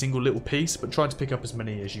every single little piece, but try to pick up as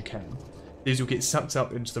many as you can. These will get sucked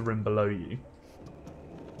up into the room below you.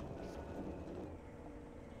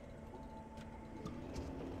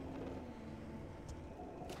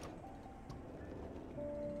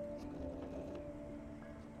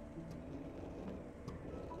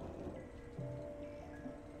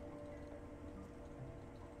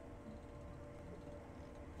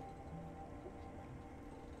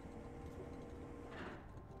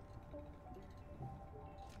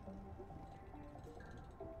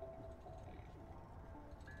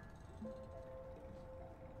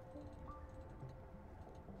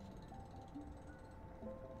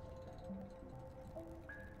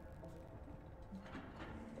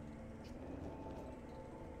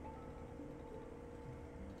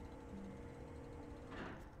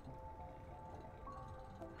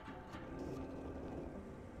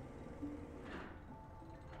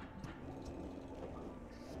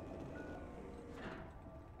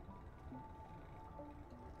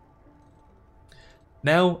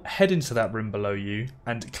 Now head into that room below you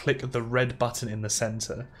and click the red button in the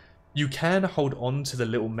center. You can hold on to the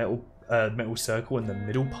little metal circle in the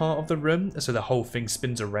middle part of the room so the whole thing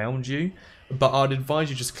spins around you, but I'd advise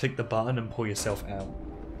you just click the button and pull yourself out.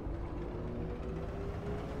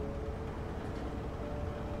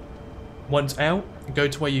 Once out, go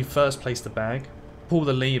to where you first placed the bag, pull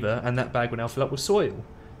the lever and that bag will now fill up with soil.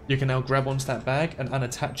 You can now grab onto that bag and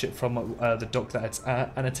unattach it from the dock that it's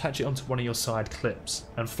at and attach it onto one of your side clips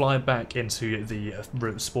and fly back into the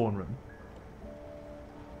spawn room.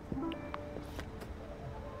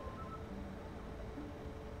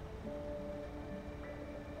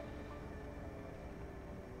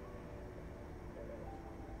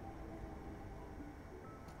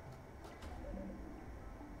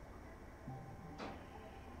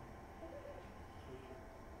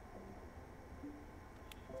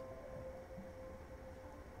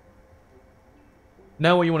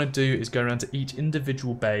 Now what you want to do is go around to each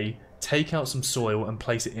individual bay, take out some soil and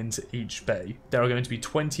place it into each bay. There are going to be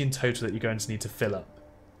 20 in total that you're going to need to fill up.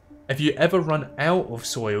 If you ever run out of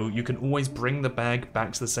soil, you can always bring the bag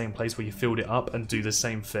back to the same place where you filled it up and do the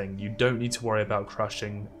same thing. You don't need to worry about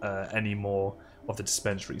crushing any more of the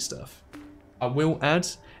dispensary stuff. I will add,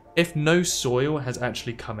 if no soil has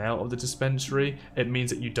actually come out of the dispensary, it means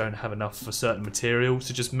that you don't have enough for certain materials,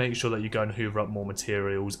 so just make sure that you go and hoover up more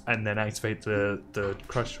materials and then activate the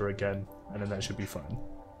crusher again, and then that should be fine.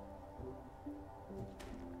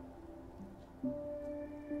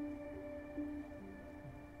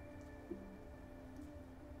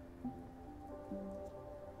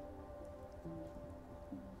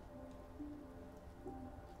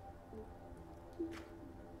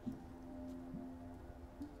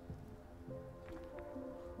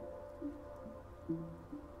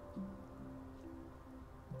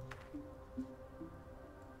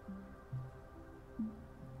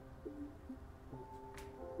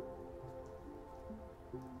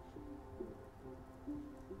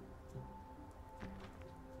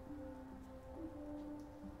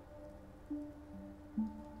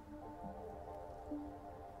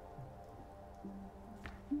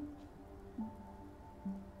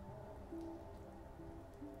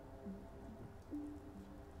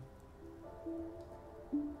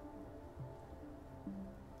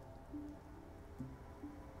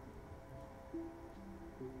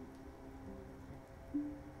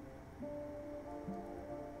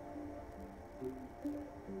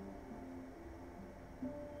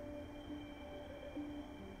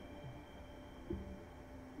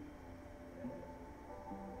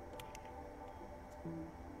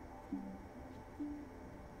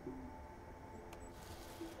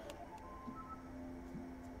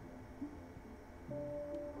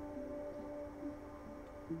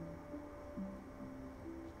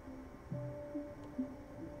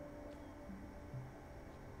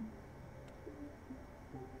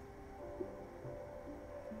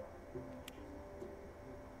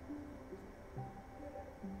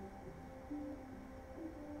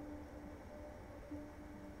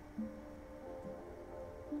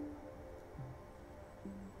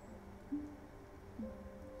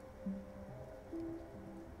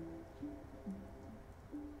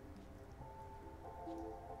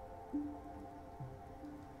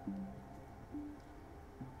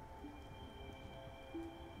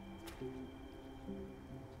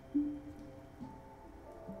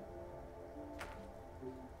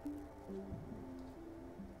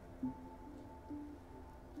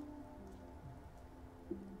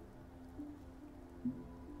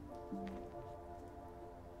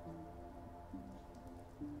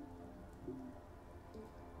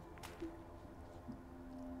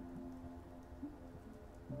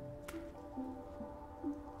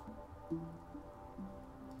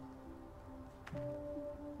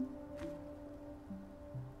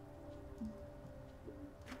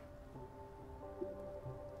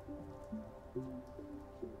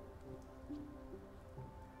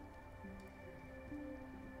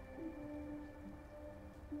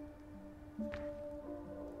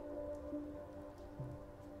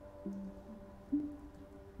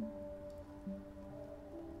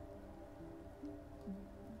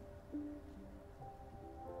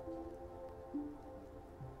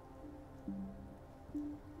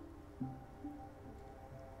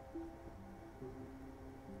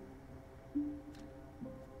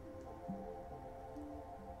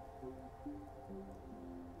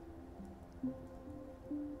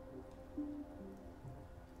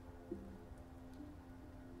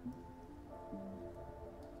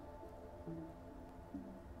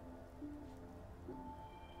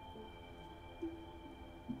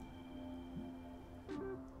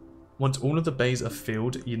 Once all of the bays are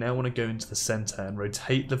filled, you now want to go into the centre and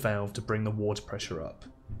rotate the valve to bring the water pressure up.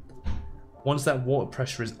 Once that water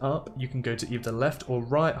pressure is up, you can go to either the left or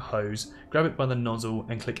right hose, grab it by the nozzle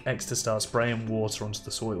and click X to start spraying water onto the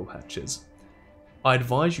soil patches. I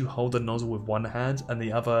advise you hold the nozzle with one hand and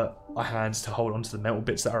the other hand to hold onto the metal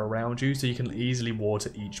bits that are around you so you can easily water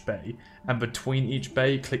each bay. And between each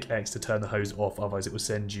bay, click X to turn the hose off, otherwise it will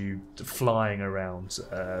send you flying around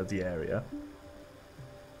the area.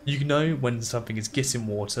 You can know when something is getting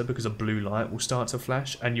water because a blue light will start to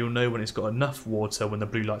flash, and you'll know when it's got enough water when the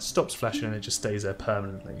blue light stops flashing and it just stays there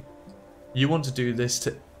permanently. You want to do this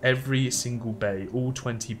to every single bay, all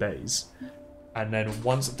 20 bays. And then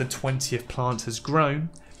once the 20th plant has grown,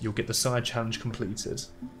 you'll get the side challenge completed.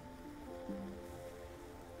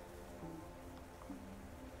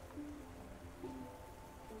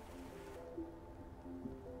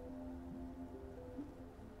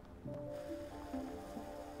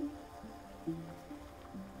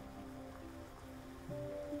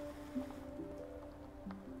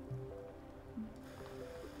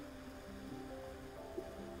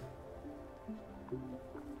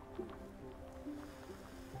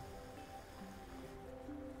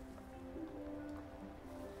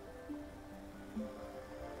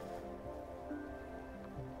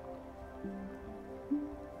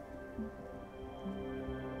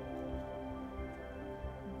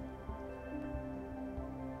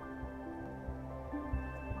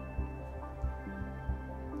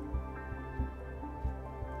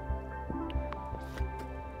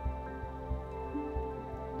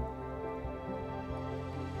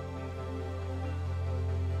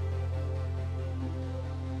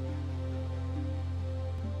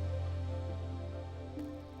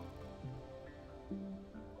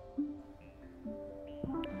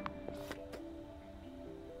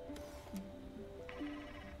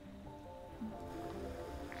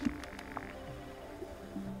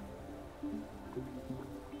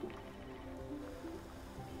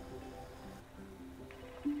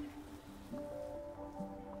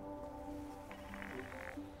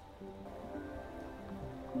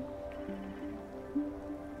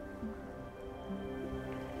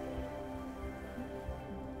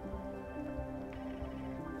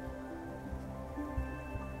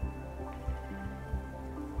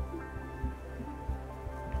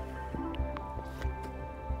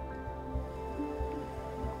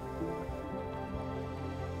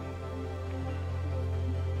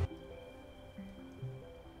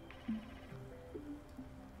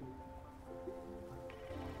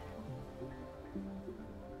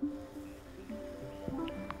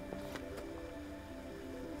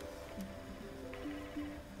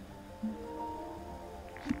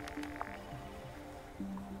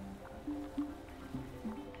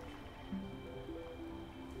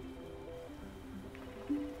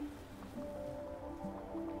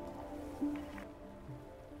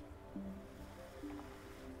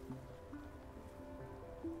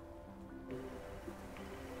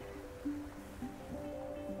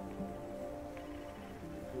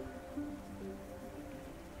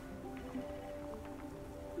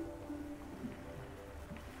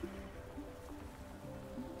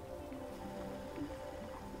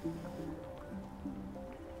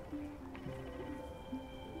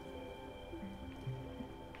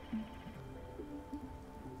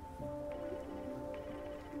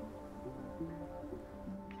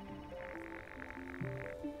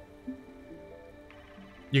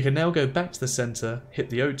 You can now go back to the centre, hit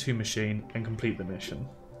the O2 machine and complete the mission.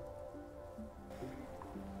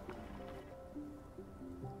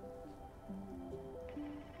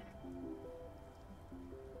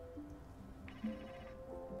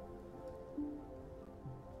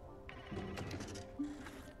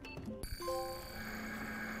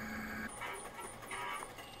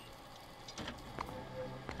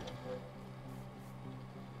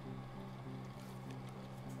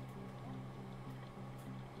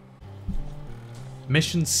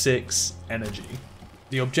 Mission 6, Energy.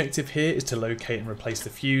 The objective here is to locate and replace the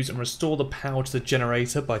fuse and restore the power to the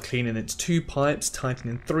generator by cleaning its 2 pipes,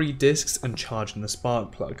 tightening 3 discs and charging the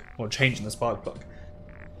spark plug, or changing the spark plug.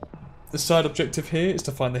 The side objective here is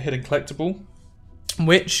to find the hidden collectible,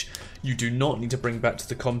 which you do not need to bring back to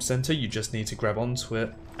the comm center, you just need to grab onto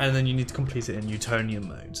it, and then you need to complete it in Newtonian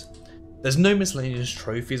mode. There's no miscellaneous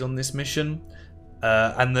trophies on this mission,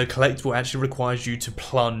 and the collectible actually requires you to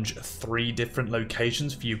plunge 3 different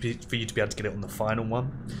locations for you to be able to get it on the final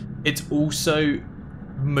one. It's also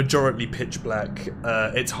majority pitch black.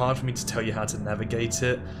 It's hard for me to tell you how to navigate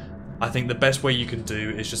it. I think the best way you can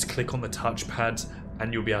do is just click on the touchpad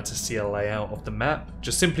and you'll be able to see a layout of the map.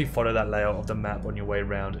 Just simply follow that layout of the map on your way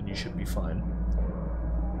around and you should be fine.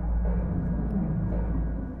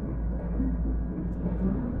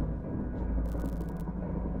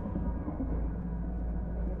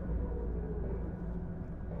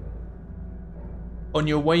 On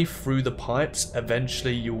your way through the pipes,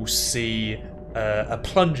 eventually you'll see a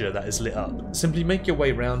plunger that is lit up. Simply make your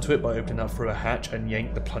way around to it by opening up through a hatch and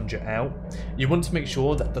yank the plunger out. You want to make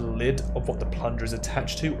sure that the lid of what the plunger is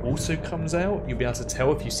attached to also comes out. You'll be able to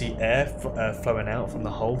tell if you see air flowing out from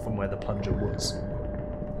the hole from where the plunger was.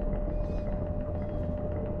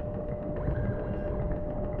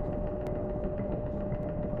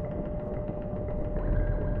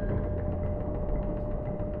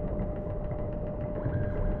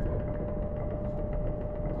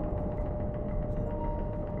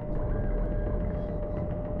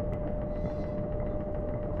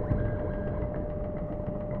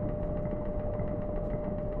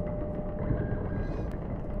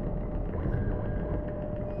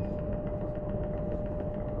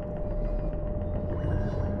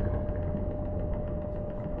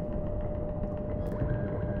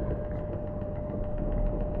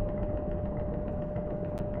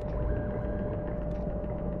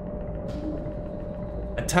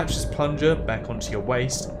 Attach this plunger back onto your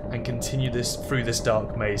waist and continue this through this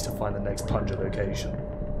dark maze to find the next plunger location.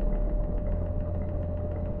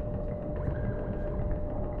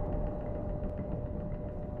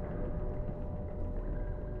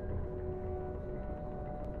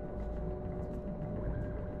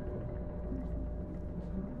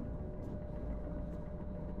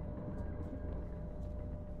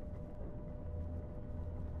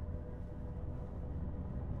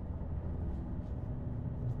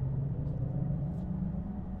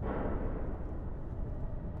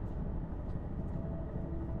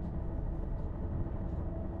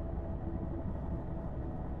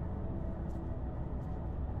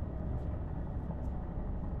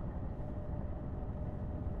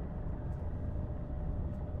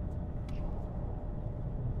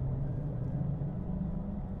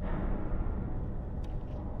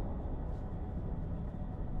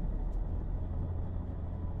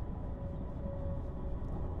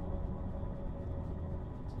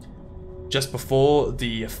 Just before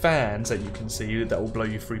the fans that you can see that will blow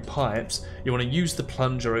you through pipes, you want to use the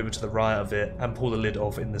plunger over to the right of it and pull the lid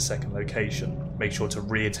off in the second location. Make sure to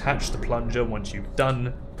reattach the plunger once you've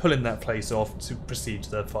done pulling that place off to proceed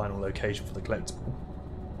to the final location for the collectible.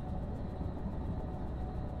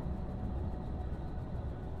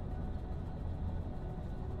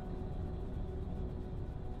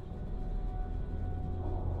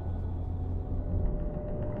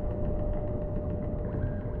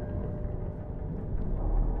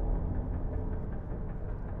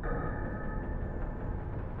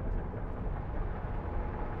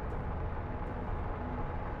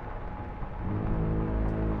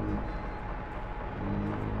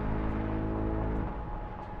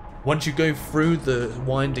 Once you go through the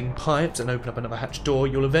winding pipes and open up another hatch door,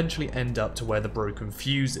 you'll eventually end up to where the broken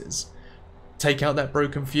fuse is. Take out that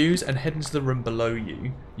broken fuse and head into the room below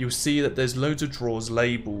you. You'll see that there's loads of drawers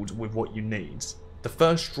labelled with what you need. The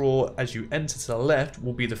first drawer as you enter to the left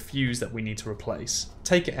will be the fuse that we need to replace.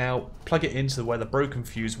 Take it out, plug it into where the broken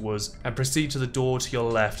fuse was, and proceed to the door to your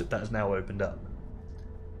left that has now opened up.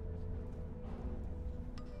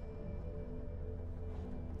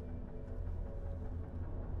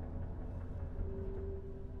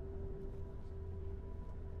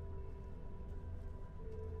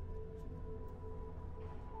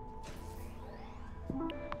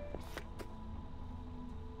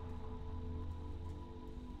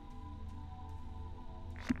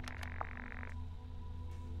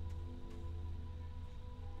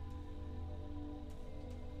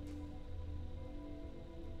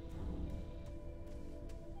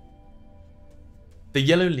 The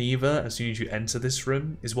yellow lever, as soon as you enter this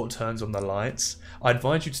room, is what turns on the lights. I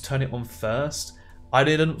advise you to turn it on first. I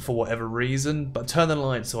didn't for whatever reason, but turn the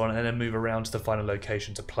lights on and then move around to the final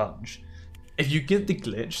location to plunge. If you get the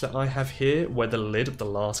glitch that I have here, where the lid of the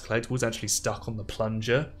last collectible is actually stuck on the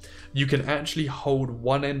plunger, you can actually hold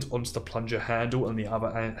one end onto the plunger handle and the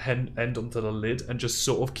other end onto the lid and just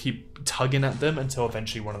sort of keep tugging at them until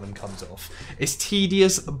eventually one of them comes off. It's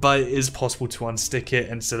tedious, but it is possible to unstick it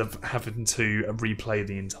instead of having to replay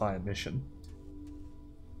the entire mission.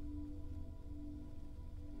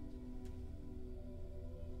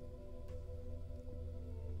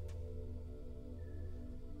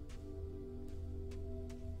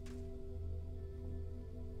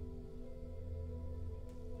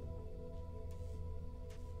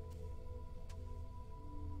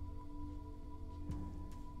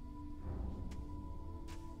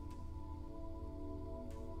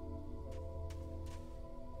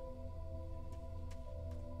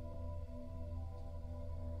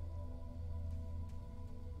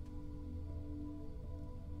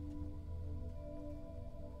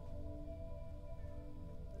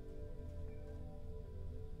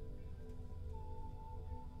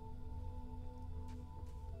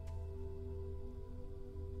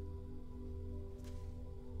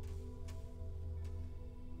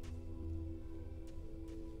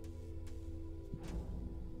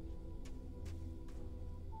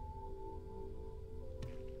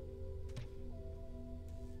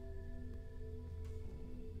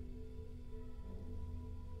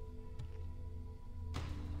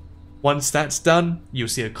 Once that's done, you'll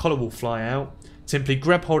see a collar will fly out. Simply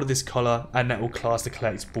grab hold of this collar and that will class the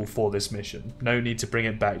collectible for this mission. No need to bring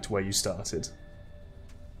it back to where you started.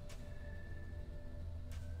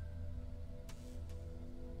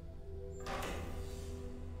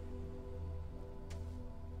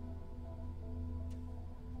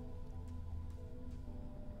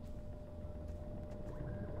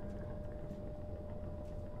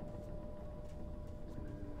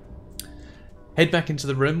 Head back into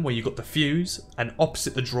the room where you got the fuse, and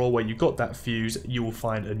opposite the drawer where you got that fuse, you will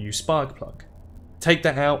find a new spark plug. Take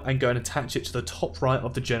that out and go and attach it to the top right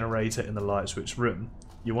of the generator in the light switch room.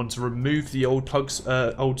 You want to remove the old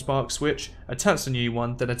spark switch, attach the new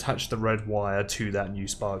one, then attach the red wire to that new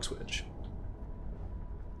spark switch.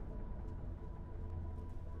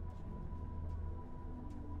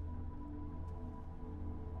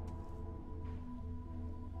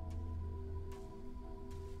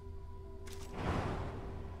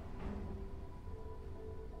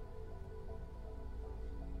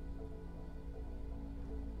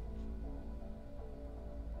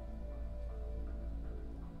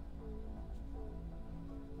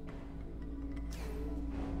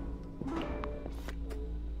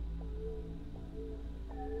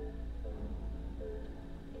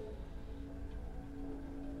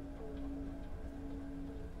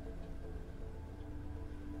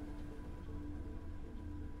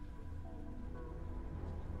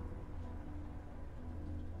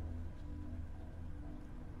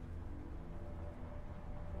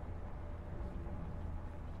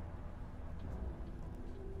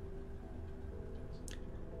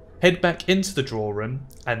 Head back into the drawer room,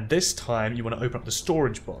 and this time you want to open up the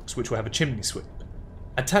storage box, which will have a chimney sweep.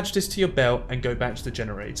 Attach this to your belt and go back to the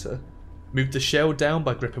generator. Move the shell down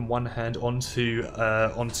by gripping one hand onto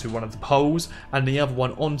one of the poles and the other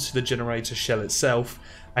one onto the generator shell itself,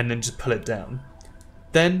 and then just pull it down.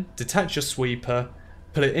 Then detach your sweeper,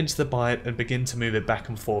 pull it into the pipe and begin to move it back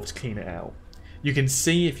and forth to clean it out. You can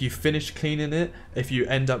see if you finish cleaning it, if you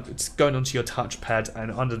end up going onto your touchpad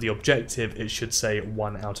and under the objective it should say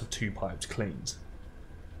 1 out of 2 pipes cleaned.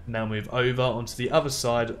 Now move over onto the other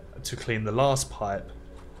side to clean the last pipe.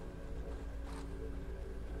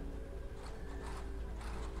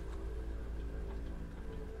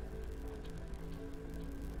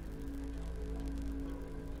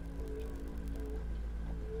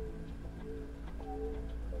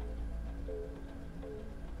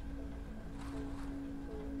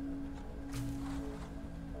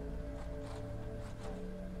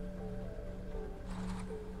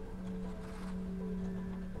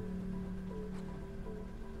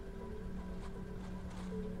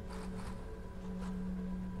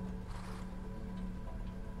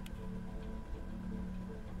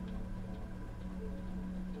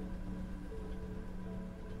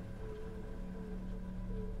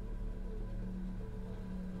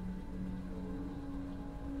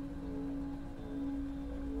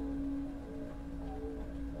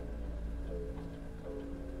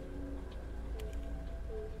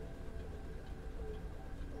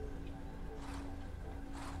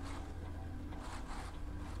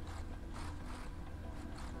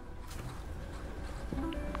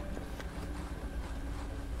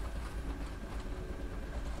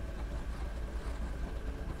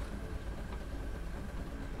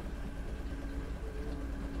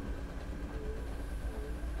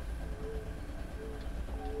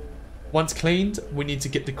 Once cleaned, we need to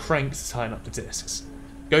get the crank to tighten up the discs.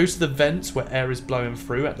 Go to the vents where air is blowing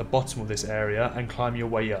through at the bottom of this area and climb your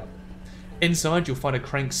way up. Inside you'll find a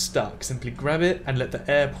crank stuck, simply grab it and let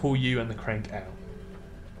the air pull you and the crank out.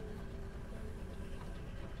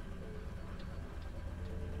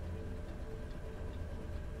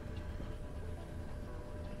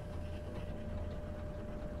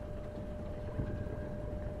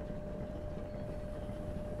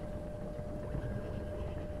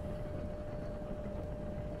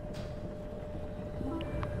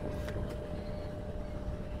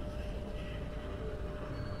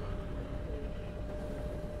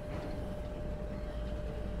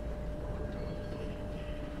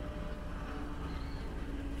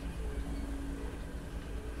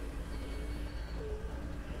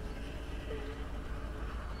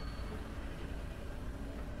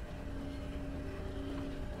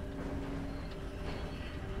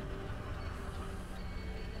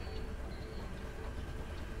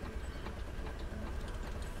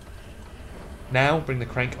 Now bring the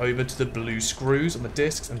crank over to the blue screws on the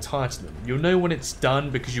discs and tighten them. You'll know when it's done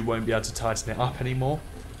because you won't be able to tighten it up anymore.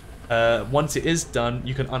 Once it is done,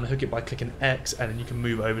 you can unhook it by clicking X and then you can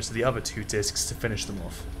move over to the other 2 discs to finish them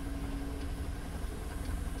off.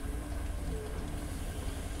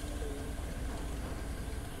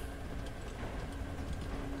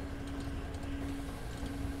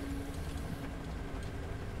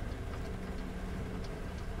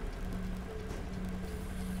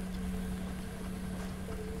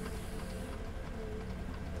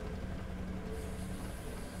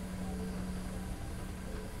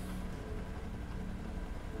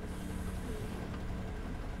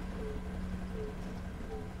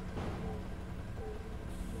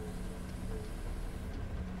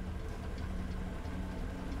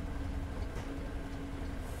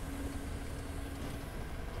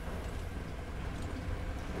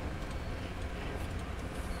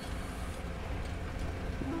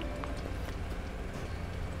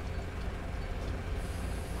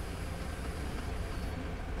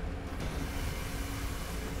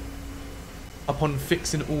 Upon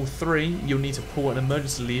fixing all 3, you'll need to pull an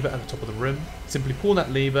emergency lever at the top of the room. Simply pull that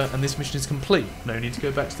lever and this mission is complete. No need to go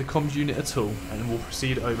back to the comms unit at all, and we'll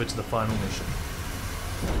proceed over to the final mission.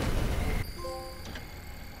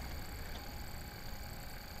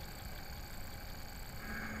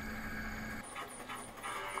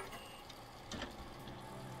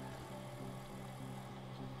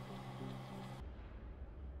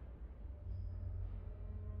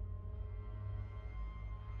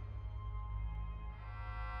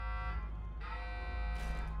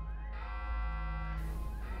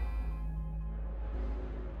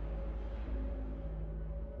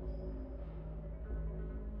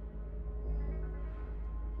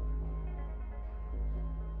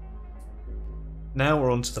 Now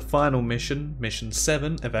we're on to the final mission, Mission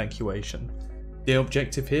 7, Evacuation. The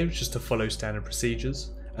objective here is just to follow standard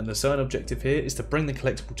procedures, and the side objective here is to bring the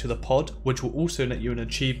collectible to the pod, which will also net you an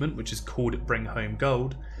achievement which is called Bring Home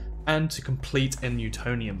Gold, and to complete in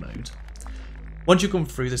Newtonian mode. Once you've gone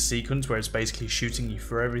through the sequence where it's basically shooting you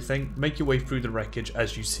through everything, make your way through the wreckage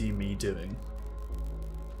as you see me doing.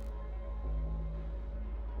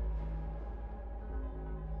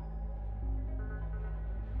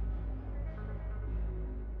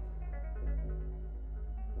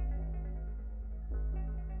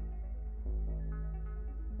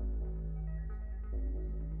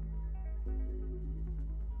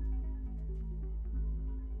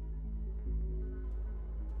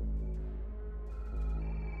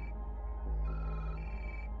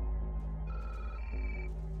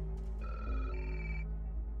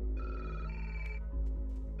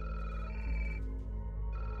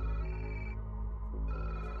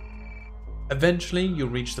 Eventually, you'll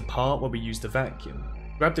reach the part where we use the vacuum.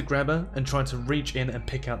 Grab the grabber and try to reach in and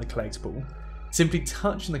pick out the collectible. Simply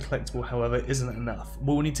touching the collectible, however, isn't enough.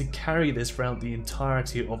 We'll need to carry this throughout the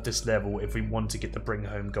entirety of this level if we want to get the Bring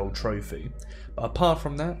Home Gold trophy. But apart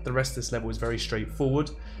from that, the rest of this level is very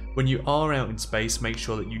straightforward. When you are out in space, make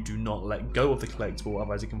sure that you do not let go of the collectible,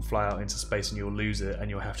 otherwise it can fly out into space and you'll lose it and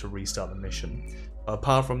you'll have to restart the mission. But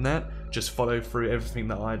apart from that, just follow through everything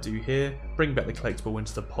that I do here, bring back the collectible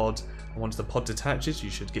into the pod, and once the pod detaches, you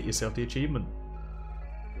should get yourself the achievement.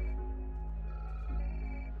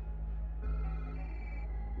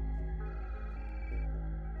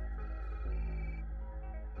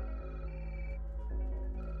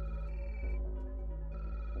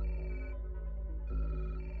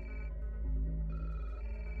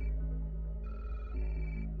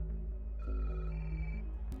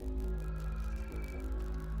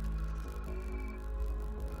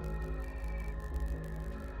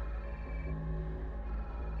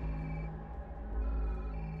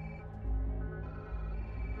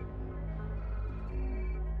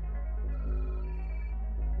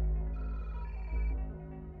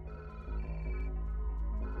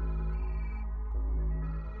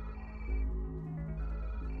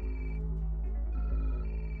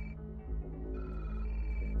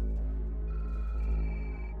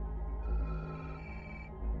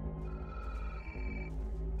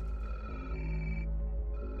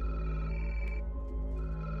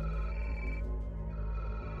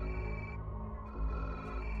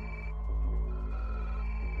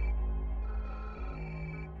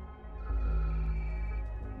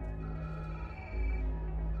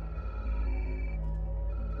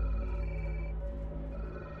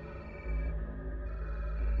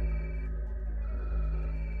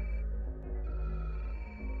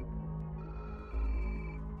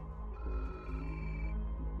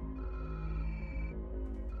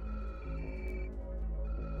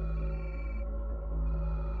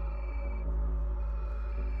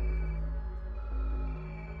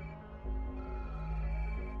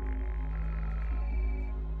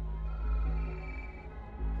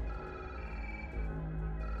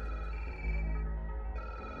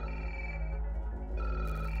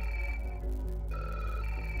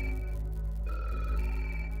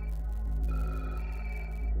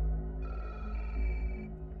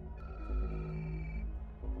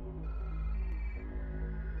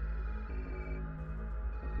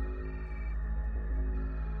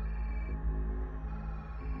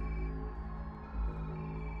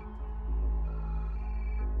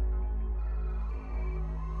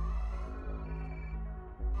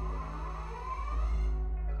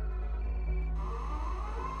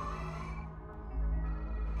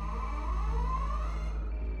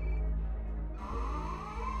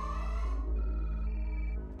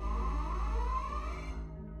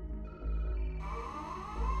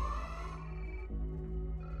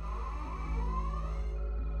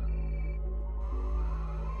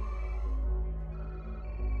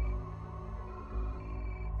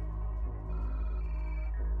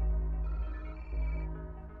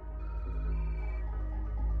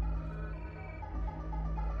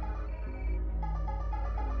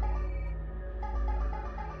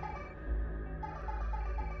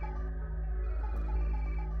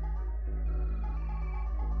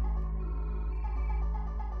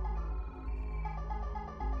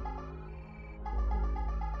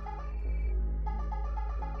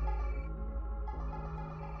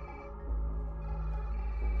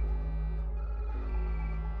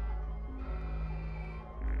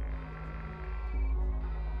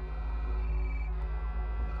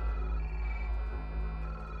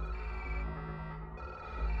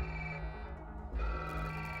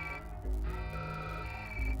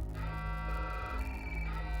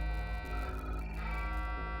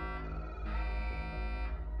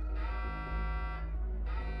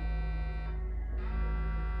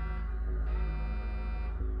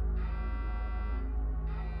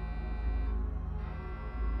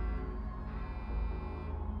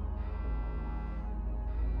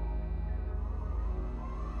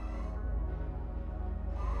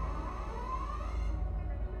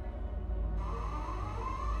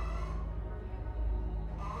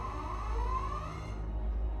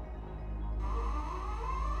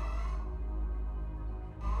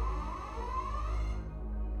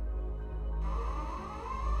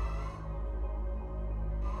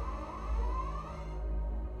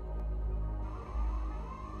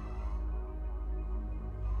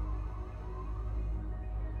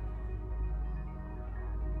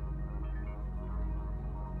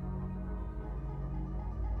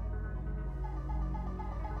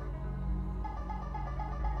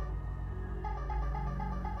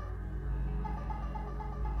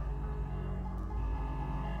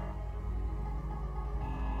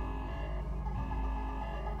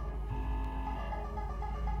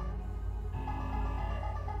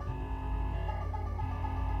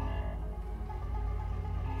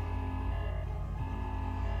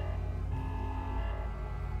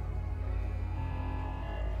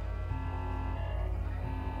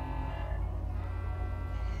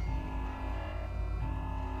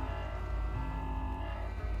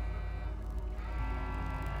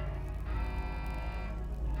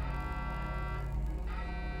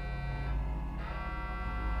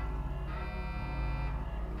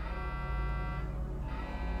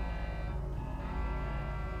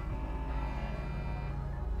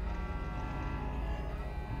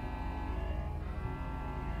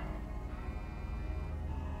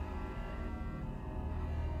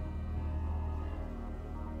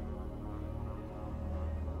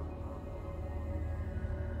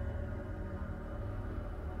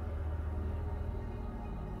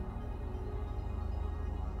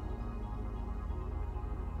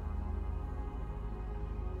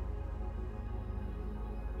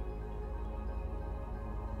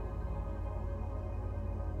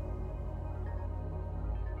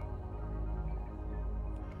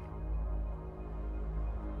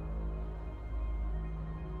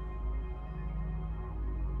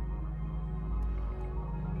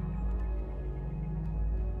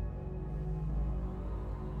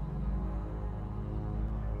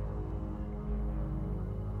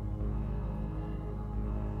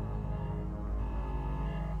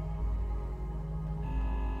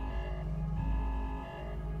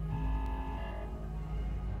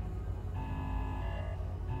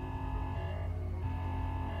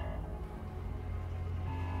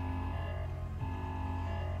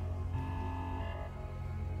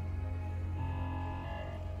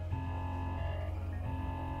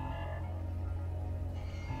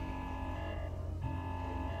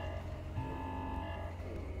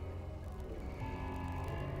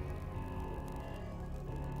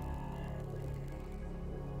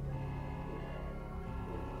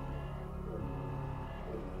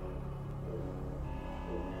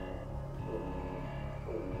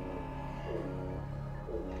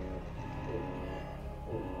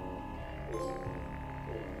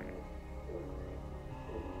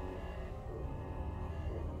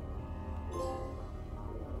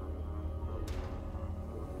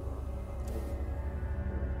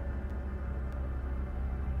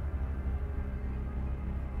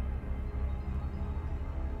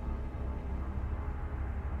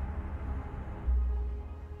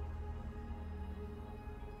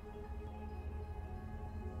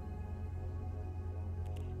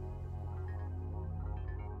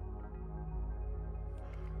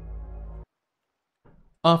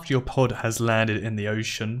 After your pod has landed in the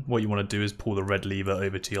ocean, what you want to do is pull the red lever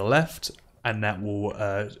over to your left, and that will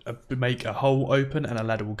make a hole open and a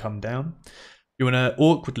ladder will come down. You want to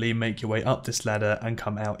awkwardly make your way up this ladder and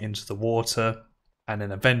come out into the water, and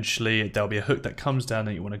then eventually there'll be a hook that comes down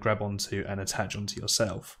that you want to grab onto and attach onto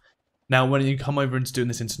yourself. Now when you come over into doing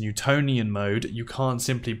this into Newtonian mode, you can't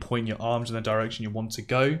simply point your arms in the direction you want to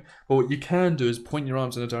go, but what you can do is point your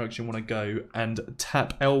arms in the direction you want to go and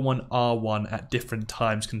tap L1, R1 at different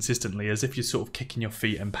times consistently, as if you're sort of kicking your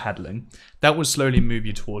feet and paddling. That will slowly move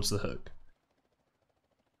you towards the hook.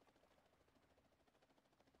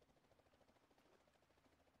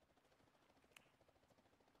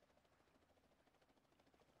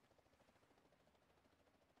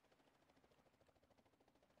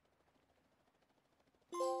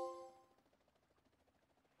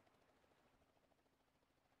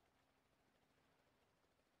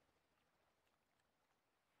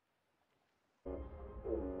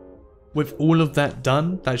 With all of that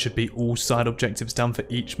done, that should be all side objectives done for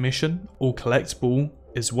each mission, all collectible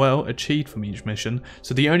as well achieved from each mission.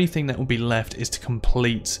 So the only thing that will be left is to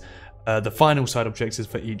complete the final side objectives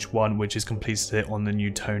for each one, which is completed it on the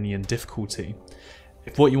Newtonian difficulty.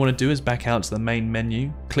 If what you want to do is back out to the main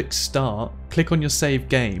menu, click start, click on your save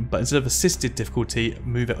game, but instead of assisted difficulty,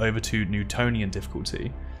 move it over to Newtonian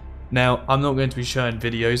difficulty. Now, I'm not going to be showing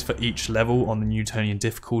videos for each level on the Newtonian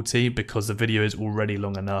difficulty because the video is already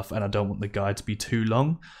long enough and I don't want the guide to be too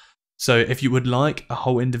long. So if you would like a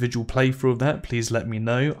whole individual playthrough of that, please let me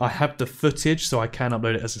know. I have the footage, so I can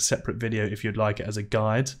upload it as a separate video if you'd like it as a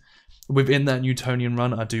guide. Within that Newtonian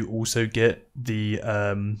run, I do also get the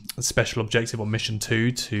special objective on mission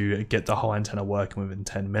 2 to get the whole antenna working within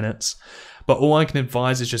 10 minutes. But all I can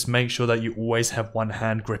advise is just make sure that you always have one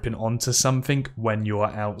hand gripping onto something when you are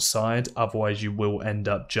outside, otherwise you will end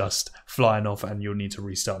up just flying off and you'll need to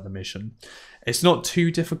restart the mission. It's not too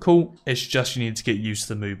difficult, it's just you need to get used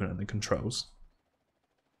to the movement and the controls.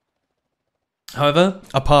 However,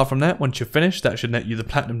 apart from that, once you're finished, that should net you the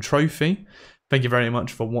Platinum Trophy. Thank you very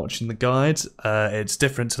much for watching the guide. It's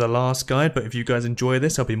different to the last guide, but if you guys enjoy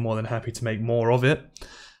this, I'll be more than happy to make more of it.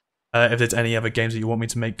 If there's any other games that you want me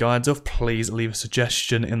to make guides of, please leave a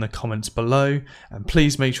suggestion in the comments below. And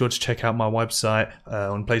please make sure to check out my website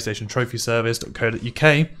on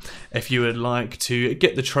PlayStationTrophyService.co.uk if you would like to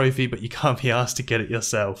get the trophy, but you can't be asked to get it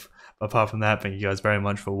yourself. But apart from that, thank you guys very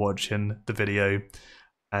much for watching the video,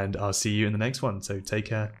 and I'll see you in the next one. So take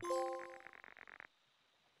care.